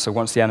 So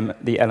once the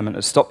element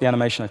has stopped the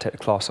animation, I take the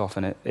class off,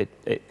 and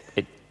it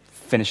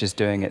finishes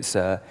doing its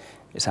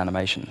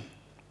animation.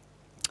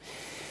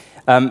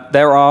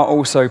 There are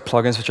also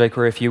plugins for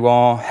jQuery. If you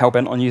are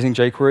hell-bent on using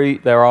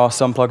jQuery, there are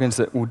some plugins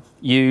that will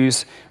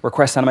use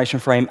request animation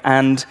frame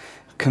and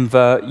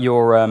convert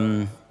your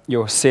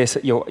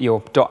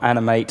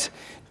 .animate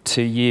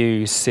to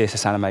use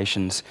CSS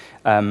animations.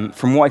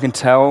 From what I can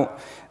tell,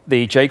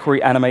 the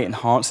jQuery animate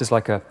enhance is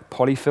like a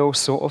polyfill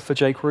sort of for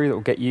jQuery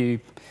that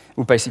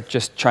will basically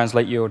just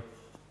translate your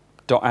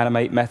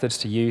 .animate methods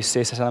to use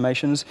CSS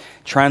animations.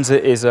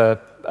 Transit is a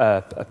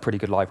pretty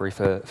good library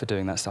for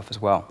doing that stuff as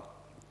well.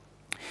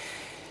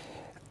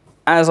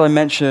 As I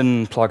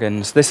mentioned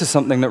plugins, this is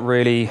something that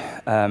really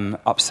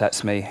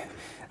upsets me.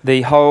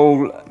 The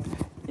whole,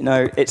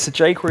 it's a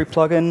jQuery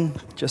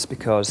plugin just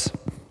because.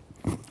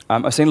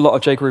 I've seen a lot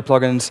of jQuery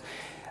plugins.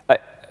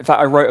 In fact,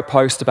 I wrote a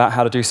post about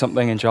how to do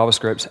something in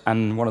JavaScript,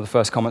 and one of the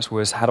first comments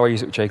was, how do I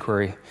use it with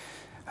jQuery?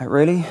 Like,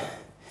 really?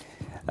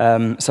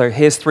 So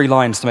here's 3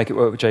 lines to make it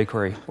work with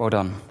jQuery. Well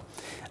done.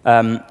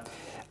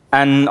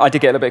 And I did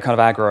get a little bit kind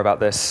of aggro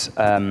about this.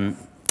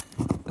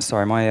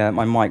 Sorry,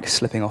 my mic's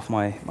slipping off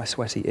my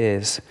sweaty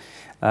ears.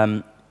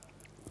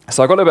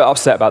 So I got a little bit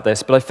upset about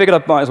this, but I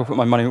figured I might as well put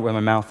my money where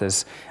my mouth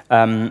is.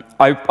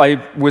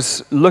 I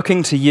was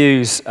looking to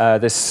use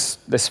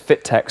this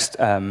fit text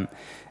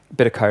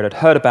bit of code. I'd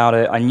heard about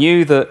it. I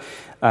knew that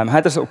I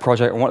had this little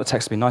project. I wanted the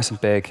text to be nice and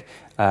big,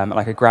 and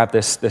I could grab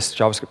this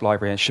JavaScript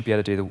library and it should be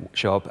able to do the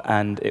job.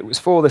 And it was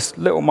for this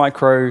little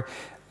micro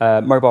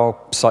mobile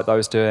site that I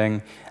was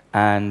doing.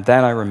 And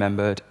then I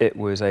remembered it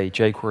was a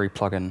jQuery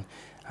plugin.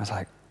 I was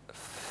like,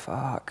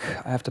 fuck,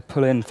 I have to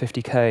pull in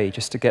 50K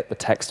just to get the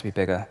text to be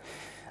bigger.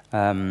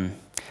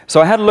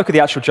 So I had a look at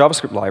the actual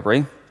JavaScript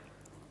library,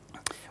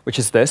 which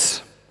is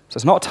this. So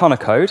it's not a ton of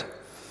code.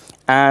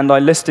 And I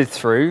listed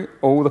through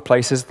all the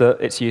places that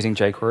it's using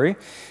jQuery.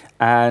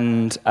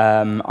 And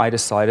I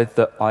decided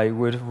that I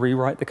would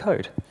rewrite the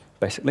code,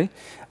 basically.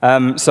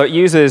 So it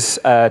uses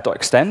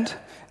 .extend,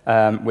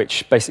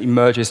 which basically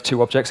merges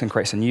 2 objects and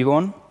creates a new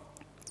one.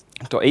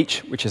 .each,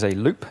 which is a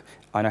loop.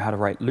 I know how to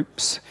write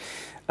loops.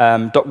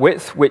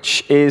 .width,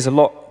 which is a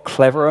lot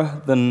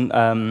cleverer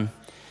than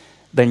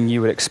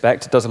you would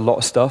expect. It does a lot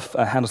of stuff,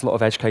 handles a lot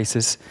of edge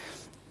cases,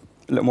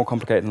 a little more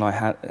complicated than I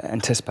had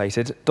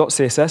anticipated.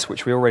 .css,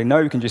 which we already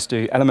know, we can just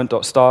do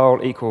element.style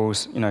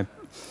equals,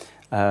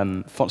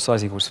 font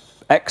size equals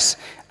X,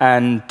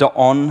 and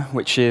 .on,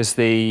 which is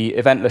the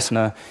event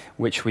listener,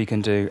 which we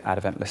can do add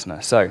event listener.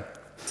 So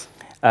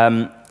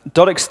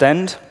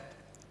 .extend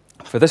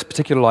for this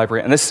particular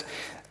library, and this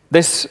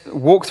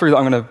walkthrough that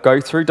I'm going to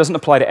go through doesn't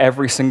apply to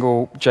every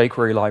single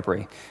jQuery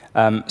library.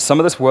 Some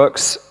of this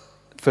works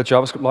for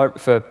JavaScript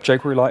for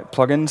jQuery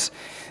plugins.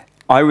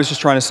 I was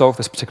just trying to solve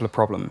this particular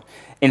problem.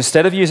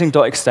 Instead of using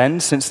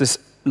 .extend, since this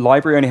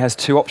library only has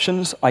 2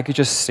 options, I could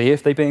just see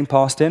if they're being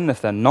passed in.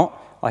 If they're not,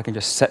 I can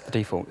just set the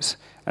defaults.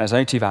 And there's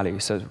only 2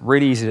 values, so it's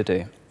really easy to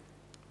do.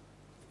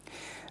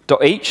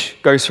 .each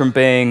goes from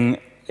being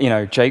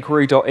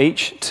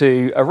jQuery.each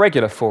to a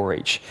regular for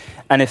each.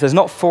 And if there's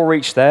not for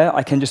each there,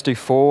 I can just do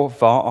for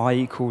var I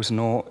equals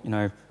 0,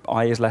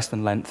 I is less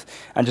than length,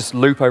 and just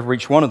loop over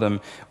each one of them.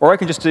 Or I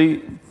can just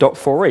do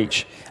 .for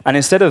each. And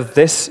instead of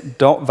this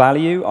dot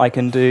value, I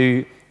can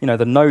do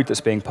the node that's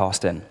being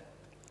passed in.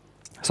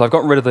 So I've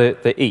gotten rid of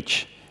the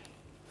each.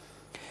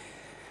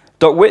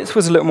 .width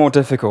was a little more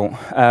difficult.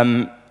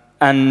 And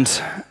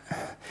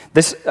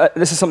this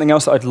is something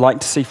else that I'd like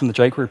to see from the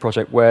jQuery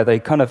project, where they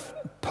kind of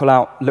pull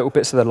out little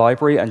bits of the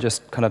library and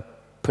just kind of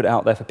put it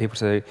out there for people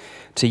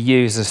to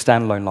use as a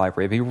standalone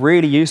library. It'd be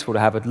really useful to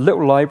have a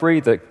little library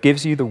that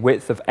gives you the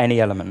width of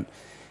any element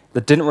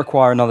that didn't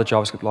require another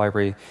JavaScript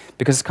library,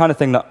 because it's the kind of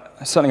thing that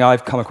certainly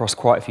I've come across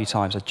quite a few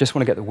times. I just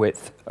want to get the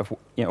width of,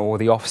 or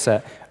the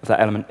offset of that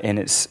element in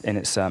its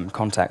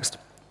context.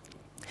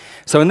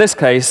 So in this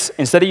case,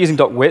 instead of using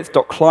 .width,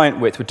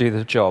 .client width would do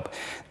the job.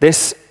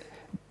 This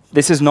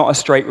is not a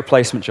straight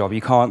replacement job.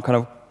 You can't kind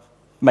of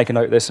make a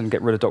note of this and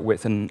get rid of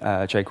 .width in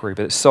jQuery,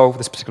 but it solved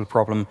this particular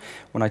problem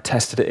when I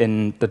tested it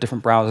in the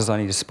different browsers I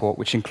needed to support,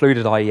 which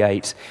included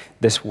IE8.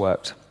 This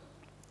worked.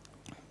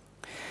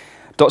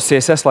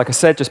 .css, like I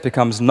said, just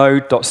becomes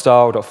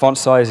node.style.font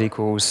size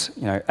equals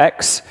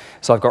X.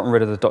 So I've gotten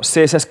rid of the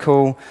 .css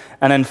call.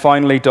 And then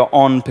finally,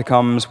 .on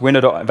becomes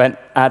window.event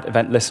add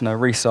event listener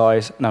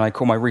resize, and then I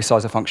call my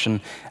resizer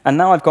function. And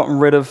now I've gotten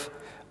rid of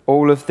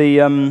all of the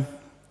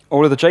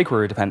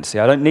jQuery dependency.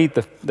 I don't need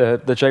the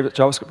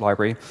JavaScript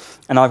library,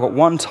 and I've got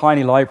one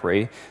tiny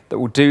library that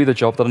will do the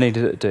job that I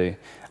needed it to do.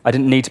 I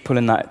didn't need to pull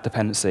in that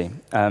dependency.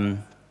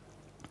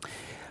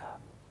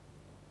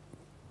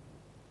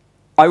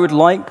 I would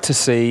like to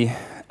see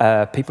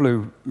people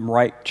who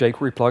write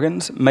jQuery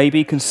plugins,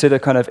 maybe consider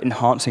kind of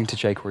enhancing to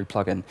jQuery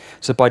plugin.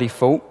 So by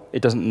default,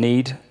 it doesn't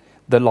need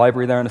the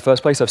library there in the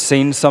first place. I've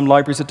seen some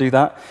libraries that do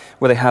that,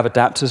 where they have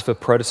adapters for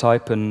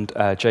prototype and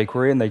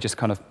jQuery, and they just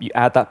kind of, you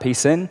add that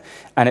piece in,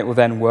 and it will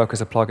then work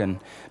as a plugin.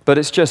 But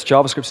it's just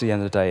JavaScript at the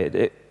end of the day.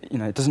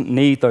 It doesn't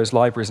need those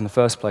libraries in the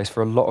first place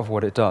for a lot of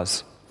what it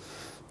does.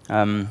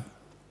 So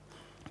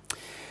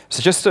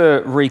just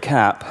to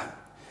recap,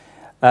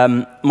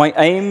 my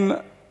aim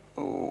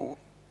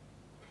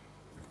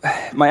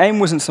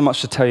wasn't so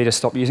much to tell you to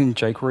stop using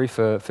jQuery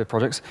for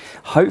projects.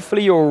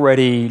 Hopefully you're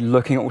already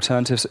looking at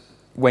alternatives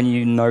when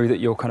you know that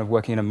you're kind of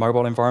working in a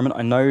mobile environment.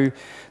 I know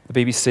the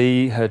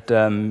BBC had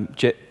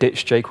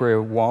ditched jQuery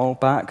a while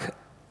back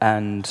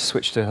and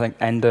switched to, I think,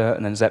 Ender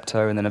and then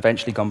Zepto, and then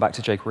eventually gone back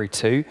to jQuery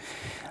 2.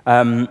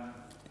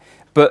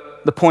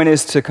 But the point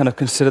is to kind of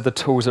consider the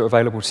tools that are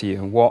available to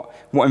you and what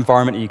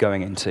environment are you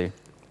going into.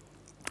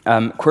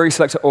 Query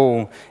Selector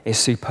All is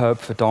superb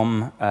for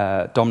DOM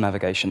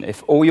navigation.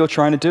 If all you're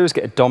trying to do is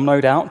get a DOM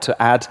node out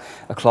to add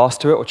a class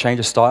to it or change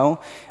a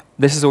style,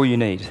 this is all you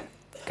need.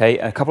 Okay,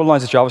 a couple of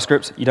lines of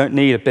JavaScript. You don't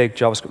need a big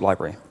JavaScript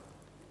library.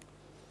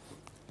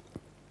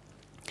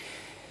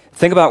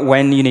 Think about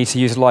when you need to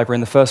use a library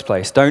in the first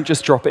place. Don't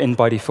just drop it in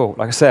by default.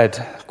 Like I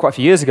said, quite a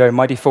few years ago,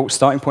 my default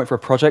starting point for a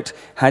project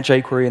had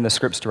jQuery in the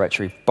scripts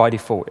directory by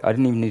default. I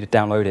didn't even need to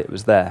download it. It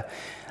was there.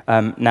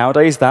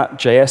 Nowadays, that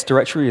JS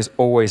directory is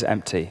always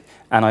empty,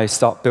 and I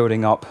start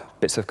building up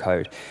bits of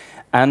code.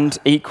 And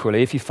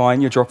equally, if you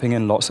find you're dropping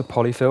in lots of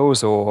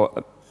polyfills,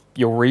 or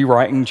you're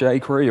rewriting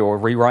jQuery, or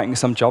rewriting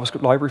some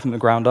JavaScript library from the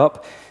ground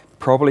up,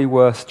 probably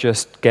worth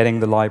just getting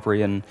the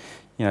library and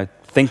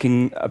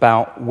thinking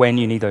about when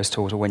you need those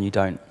tools or when you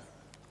don't.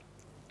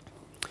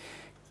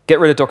 Get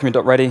rid of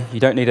document.ready.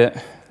 You don't need it.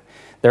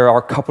 There are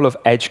a couple of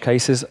edge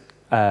cases,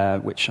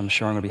 which I'm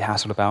sure I'm going to be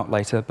hassled about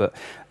later, but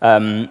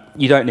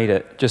you don't need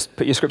it. Just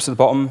put your scripts at the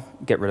bottom,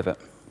 get rid of it.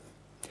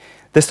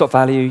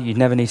 This.value, you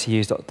never need to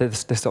use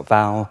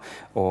this.val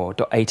or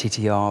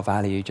 .attr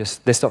value,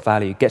 just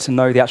this.value. Get to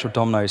know the actual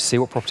DOM nodes, see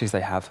what properties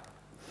they have.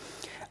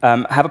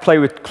 Have a play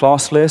with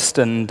class list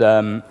and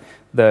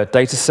the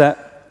data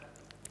set.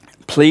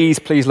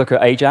 Please look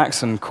at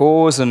Ajax and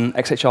cores and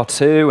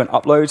XHR2 and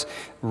uploads.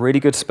 Really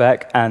good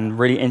spec and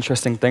really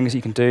interesting things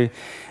you can do.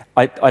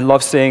 I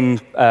love seeing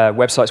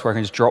websites where I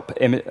can just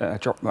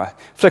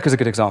Flickr's a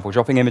good example,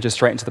 dropping images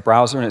straight into the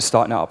browser and it's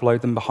starting to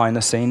upload them behind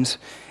the scenes.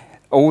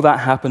 All that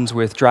happens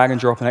with drag and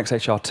drop and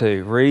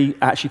XHR2. Really,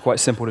 actually quite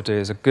simple to do.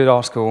 There's a good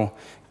article.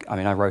 I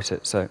mean, I wrote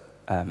it, so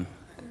it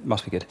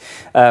must be good.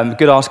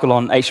 Good article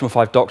on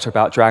HTML5 Doctor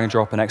about drag and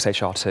drop and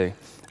XHR2.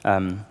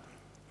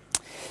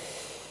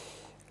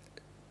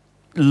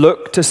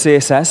 Look to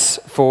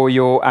CSS for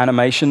your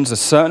animations, and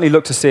certainly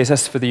look to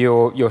CSS for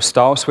your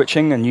style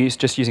switching, and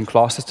just using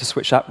classes to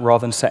switch that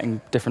rather than setting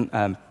different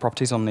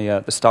properties on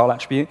the style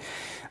attribute.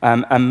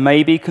 And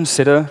maybe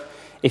consider,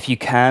 if you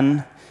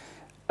can,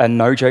 a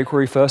no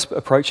jQuery first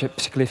approach,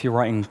 particularly if you're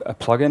writing a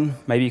plugin.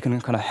 Maybe you can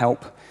kind of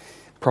help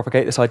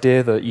propagate this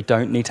idea that you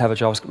don't need to have a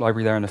JavaScript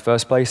library there in the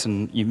first place,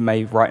 and you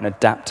may write an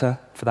adapter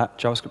for that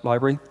JavaScript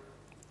library.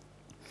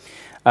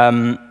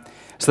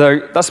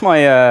 So that's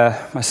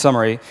my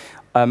summary.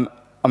 I'm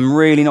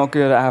really not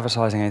good at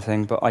advertising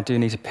anything, but I do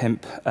need to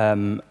pimp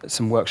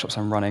some workshops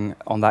I'm running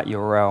on that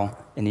URL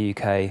in the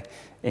UK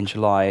in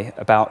July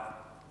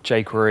about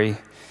jQuery.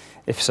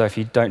 If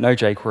you don't know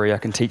jQuery, I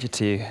can teach it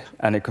to you,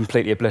 and it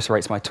completely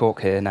obliterates my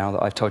talk here now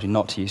that I've told you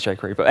not to use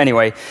jQuery. But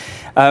anyway,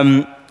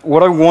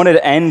 what I wanted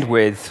to end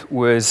with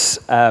was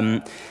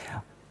I'm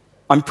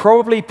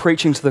probably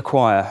preaching to the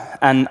choir,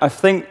 and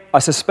I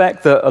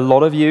suspect that a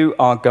lot of you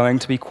are going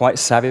to be quite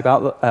savvy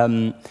about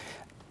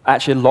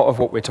actually a lot of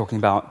what we're talking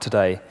about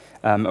today,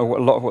 or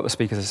a lot of what the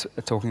speakers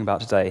are talking about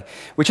today,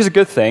 which is a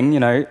good thing,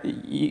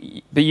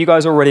 but you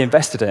guys already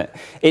invested it.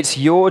 It's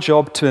your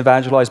job to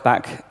evangelize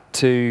back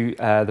to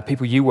the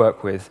people you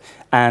work with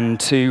and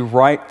to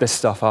write this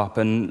stuff up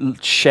and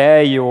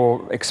share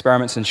your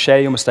experiments and share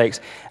your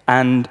mistakes.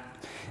 And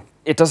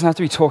it doesn't have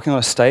to be talking on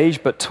a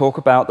stage, but talk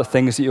about the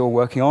things that you're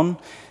working on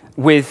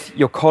with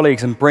your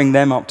colleagues and bring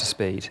them up to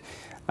speed.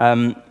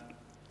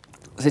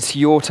 It's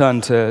your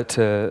turn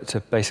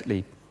to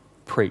basically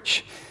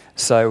preach.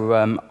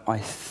 So I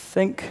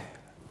think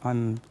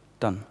I'm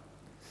done.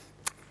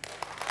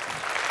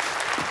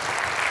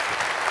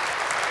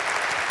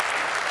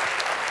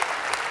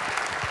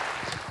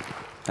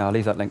 Now I'll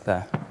leave that link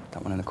there,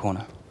 that one in the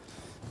corner.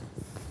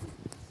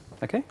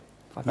 OK?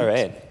 5 minutes. All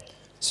right.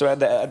 So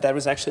that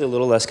was actually a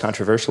little less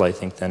controversial, I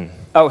think, than...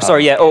 Oh,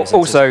 sorry, yeah.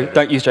 Also,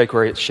 don't use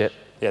jQuery, it's shit.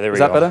 Yeah, there we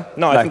go. Is that better?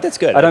 No, I think that's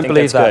good. I don't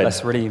believe that.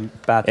 That's really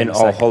bad thing and to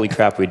say. holy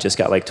crap, we just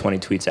got like 20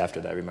 tweets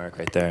after that remark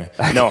right there.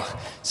 No.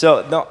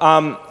 So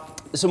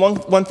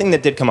one thing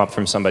that did come up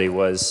from somebody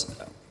was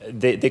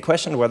they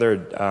questioned whether,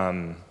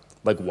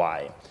 like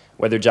why?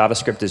 Whether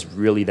JavaScript is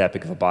really that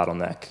big of a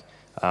bottleneck.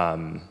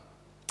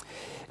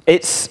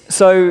 It's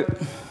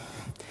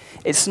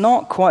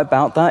not quite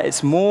about that.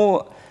 It's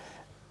more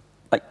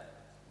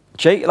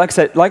like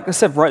I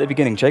said right at the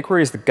beginning,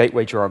 jQuery is the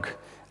gateway drug.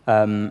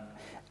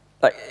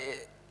 like,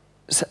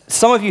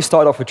 some of you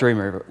started off with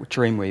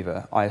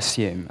Dreamweaver, I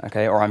assume,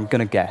 okay, or I'm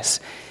going to guess.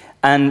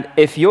 And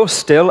if you're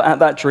still at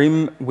that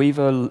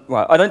Dreamweaver,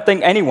 well, I don't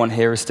think anyone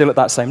here is still at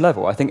that same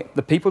level. I think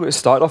the people that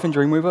started off in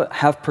Dreamweaver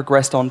have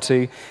progressed on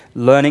to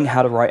learning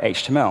how to write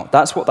HTML.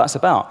 That's what that's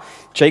about.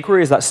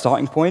 jQuery is that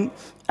starting point,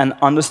 and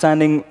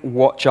understanding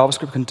what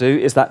JavaScript can do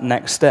is that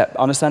next step.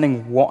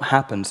 Understanding what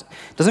happens.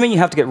 Doesn't mean you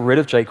have to get rid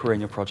of jQuery in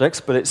your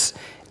projects, but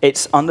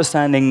it's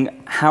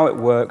understanding how it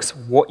works,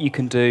 what you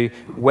can do,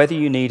 whether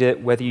you need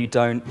it, whether you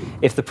don't.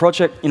 If the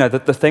project,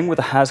 the thing with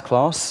the has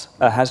class,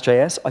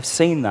 has.js, I've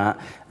seen that,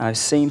 and I've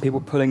seen people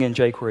pulling in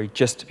jQuery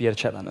just to be able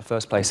to check that in the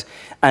first place.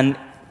 And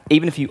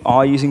even if you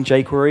are using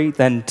jQuery,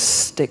 then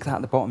stick that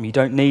at the bottom. You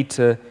don't need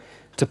to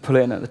pull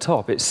it in at the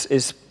top.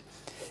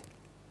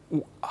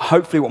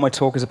 Hopefully what my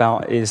talk is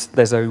about is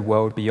there's a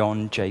world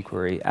beyond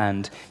jQuery,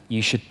 and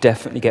you should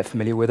definitely get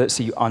familiar with it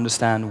so you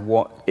understand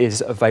what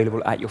is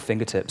available at your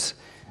fingertips.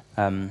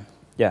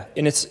 Yeah.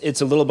 And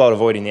it's a little about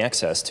avoiding the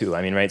excess too.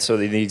 I mean, right? So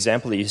the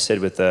example that you said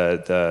with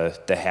the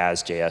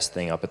has.js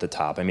thing up at the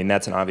top, I mean,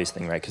 that's an obvious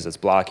thing, right? Because it's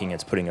blocking,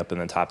 it's putting up in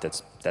the top.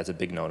 That's a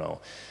big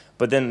no-no.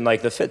 But then,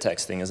 like, the fit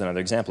text thing is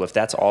another example. If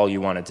that's all you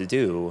wanted to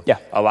do, yeah,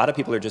 a lot of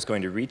people are just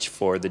going to reach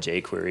for the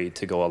jQuery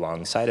to go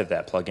alongside of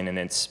that plugin, and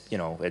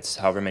it's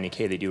however many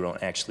K that you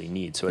don't actually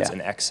need. So it's an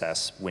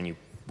excess when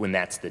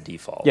that's the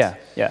default. Yeah,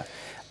 yeah.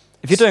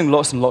 If you're doing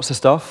lots and lots of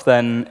stuff,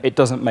 then it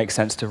doesn't make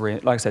sense to,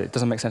 like I said, it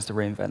doesn't make sense to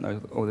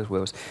reinvent all those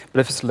wheels.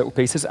 But if it's little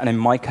pieces, and in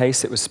my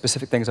case, it was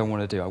specific things I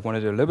want to do. I want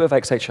to do a little bit of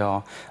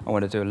XHR. I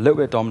want to do a little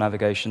bit of DOM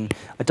navigation.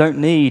 I don't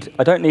need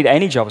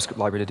any JavaScript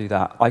library to do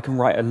that. I can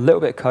write a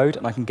little bit of code,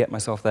 and I can get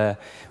myself there.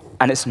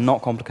 And it's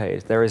not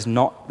complicated. There's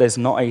not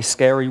a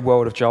scary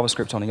world of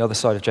JavaScript on the other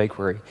side of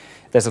jQuery.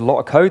 There's a lot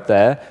of code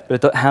there,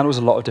 but it handles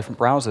a lot of different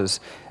browsers.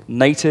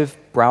 Native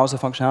browser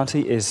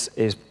functionality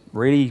is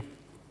really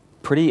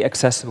pretty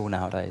accessible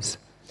nowadays.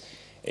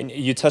 And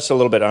you touched a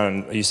little bit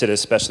on, you said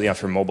especially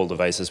for mobile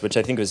devices, which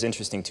I think was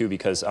interesting too,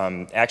 because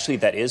actually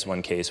that is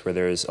one case where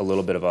there is a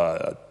little bit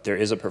of there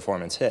is a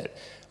performance hit.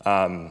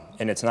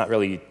 And it's not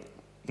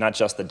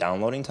just the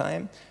downloading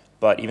time,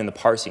 but even the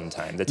parsing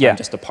time, the time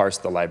just to parse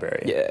the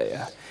library.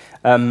 Yeah,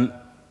 yeah.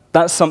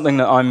 That's something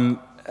that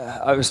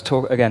I was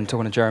talking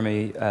to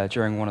Jeremy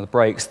during one of the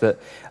breaks, that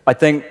I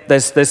think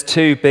there's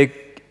two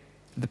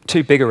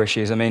bigger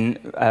issues. I mean,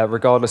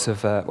 regardless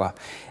of,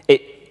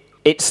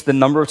 it's the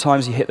number of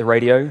times you hit the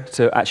radio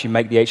to actually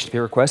make the HTTP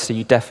request, so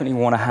you definitely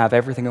want to have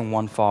everything in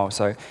one file.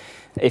 So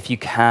if you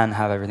can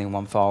have everything in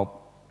one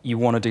file, you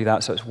want to do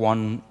that so it's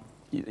one,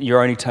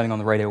 you're only turning on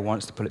the radio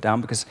once to put it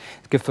down, because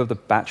it's good for the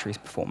battery's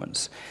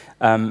performance.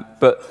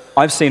 But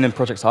I've seen in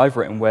projects I've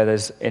written where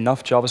there's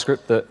enough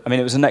JavaScript that, I mean,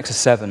 it was a Nexus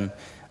 7,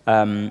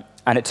 and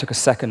it took a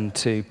second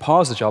to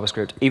parse the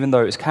JavaScript, even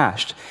though it was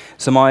cached.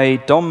 So my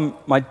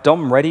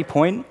DOM ready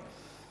point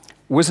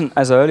wasn't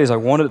as early as I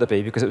wanted it to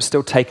be, because it was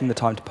still taking the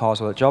time to parse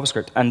all that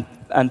JavaScript.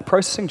 And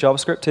processing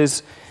JavaScript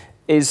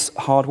is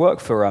hard work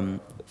for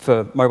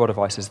mobile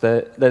devices.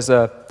 There's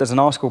an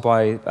article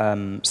by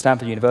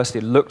Stanford University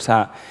that looked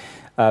at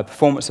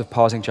performance of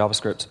parsing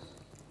JavaScript,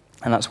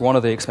 and that's one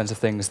of the expensive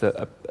things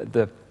that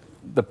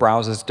the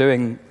browser's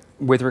doing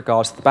with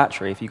regards to the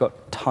battery. If you've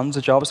got tons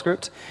of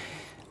JavaScript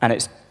and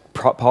it's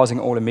parsing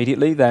it all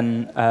immediately,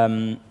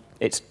 then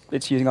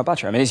it's using up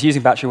battery. I mean, it's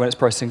using battery when it's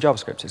processing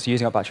JavaScript. It's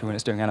using up battery when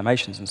it's doing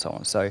animations and so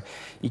on. So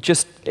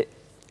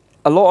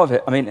a lot of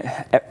it, I mean,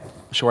 I'm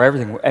sure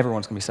everyone's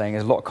going to be saying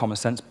is a lot of common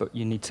sense, but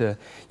you need to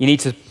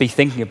be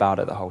thinking about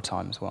it the whole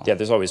time as well. Yeah,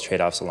 there's always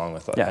trade-offs along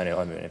with I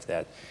mean, if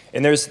that.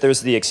 And there's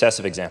the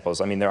excessive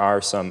examples. I mean, there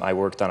are some. I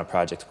worked on a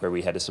project where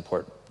we had to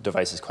support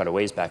devices quite a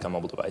ways back on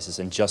mobile devices,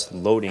 and just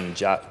loading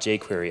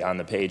jQuery on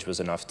the page was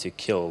enough to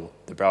kill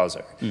the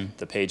browser.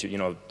 The page,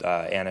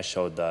 Anna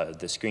showed the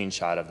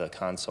screenshot of the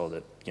console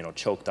that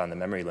choked on the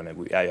memory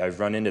limit. I've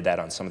run into that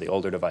on some of the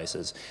older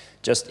devices.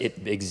 Just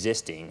it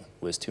existing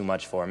was too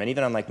much for them. And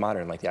even on like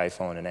modern, like the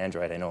iPhone and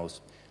Android, I know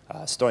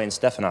Stoyan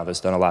Stefanov has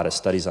done a lot of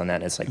studies on that.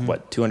 And it's like,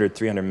 what, 200,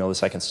 300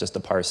 milliseconds just to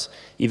parse,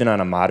 even on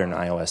a modern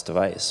iOS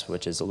device,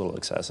 which is a little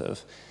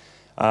excessive.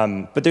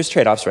 But there's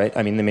trade-offs, right?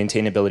 I mean, the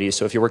maintainability.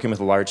 So if you're working with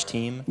a large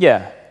team,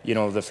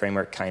 the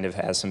framework kind of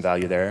has some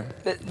value there.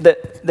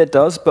 That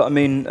does, but I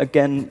mean,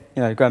 again,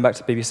 going back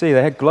to BBC,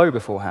 they had Glow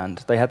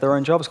beforehand. They had their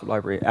own JavaScript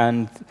library,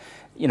 and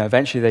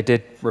eventually they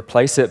did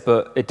replace it,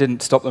 but it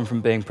didn't stop them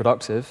from being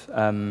productive.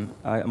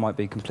 I might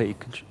be completely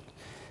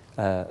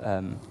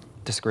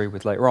disagree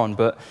with later on,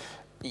 but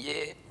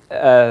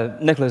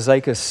Nicholas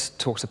Zakis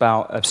talks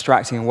about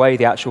abstracting away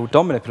the actual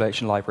DOM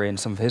manipulation library in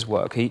some of his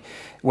work.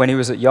 When he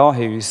was at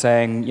Yahoo, he was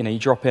saying, you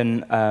drop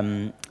in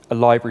a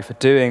library for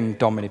doing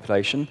DOM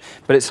manipulation,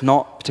 but it's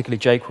not particularly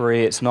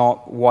jQuery, it's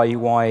not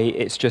YUI,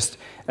 it's just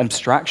an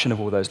abstraction of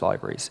all those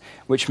libraries,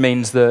 which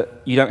means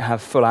that you don't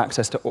have full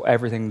access to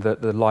everything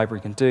that the library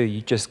can do.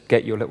 You just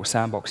get your little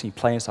sandbox and you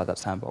play inside that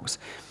sandbox.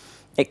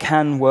 It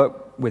can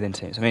work within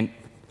teams. I mean,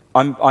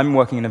 I'm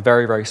working in a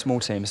very, very small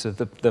team, so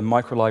the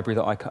micro library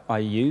that I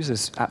use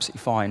is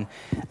absolutely fine.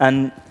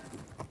 And,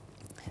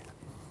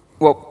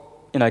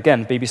 well,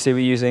 again, BBC were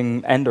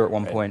using Ender at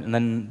one point, and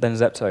then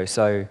Zepto.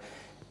 So,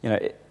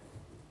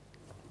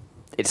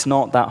 it's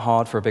not that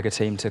hard for a bigger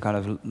team to kind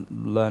of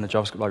learn a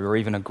JavaScript library or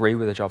even agree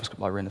with a JavaScript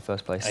library in the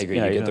first place. I agree.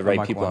 You get the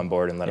right people on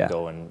board and let them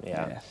go.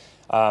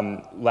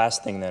 And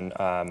last thing then.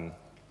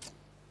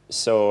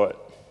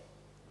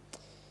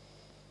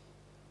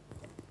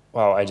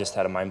 Wow, I just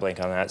had a mind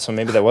blank on that. So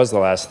maybe that was the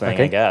last thing,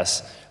 I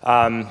guess.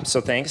 So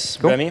thanks,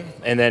 Remy.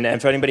 And then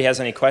if anybody has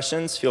any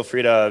questions, feel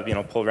free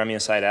to pull Remy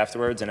aside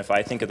afterwards. And if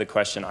I think of the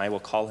question, I will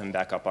call him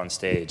back up on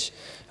stage,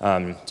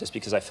 just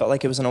because I felt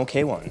like it was an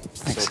okay one.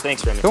 Thanks. So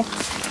thanks, Remy. Cool.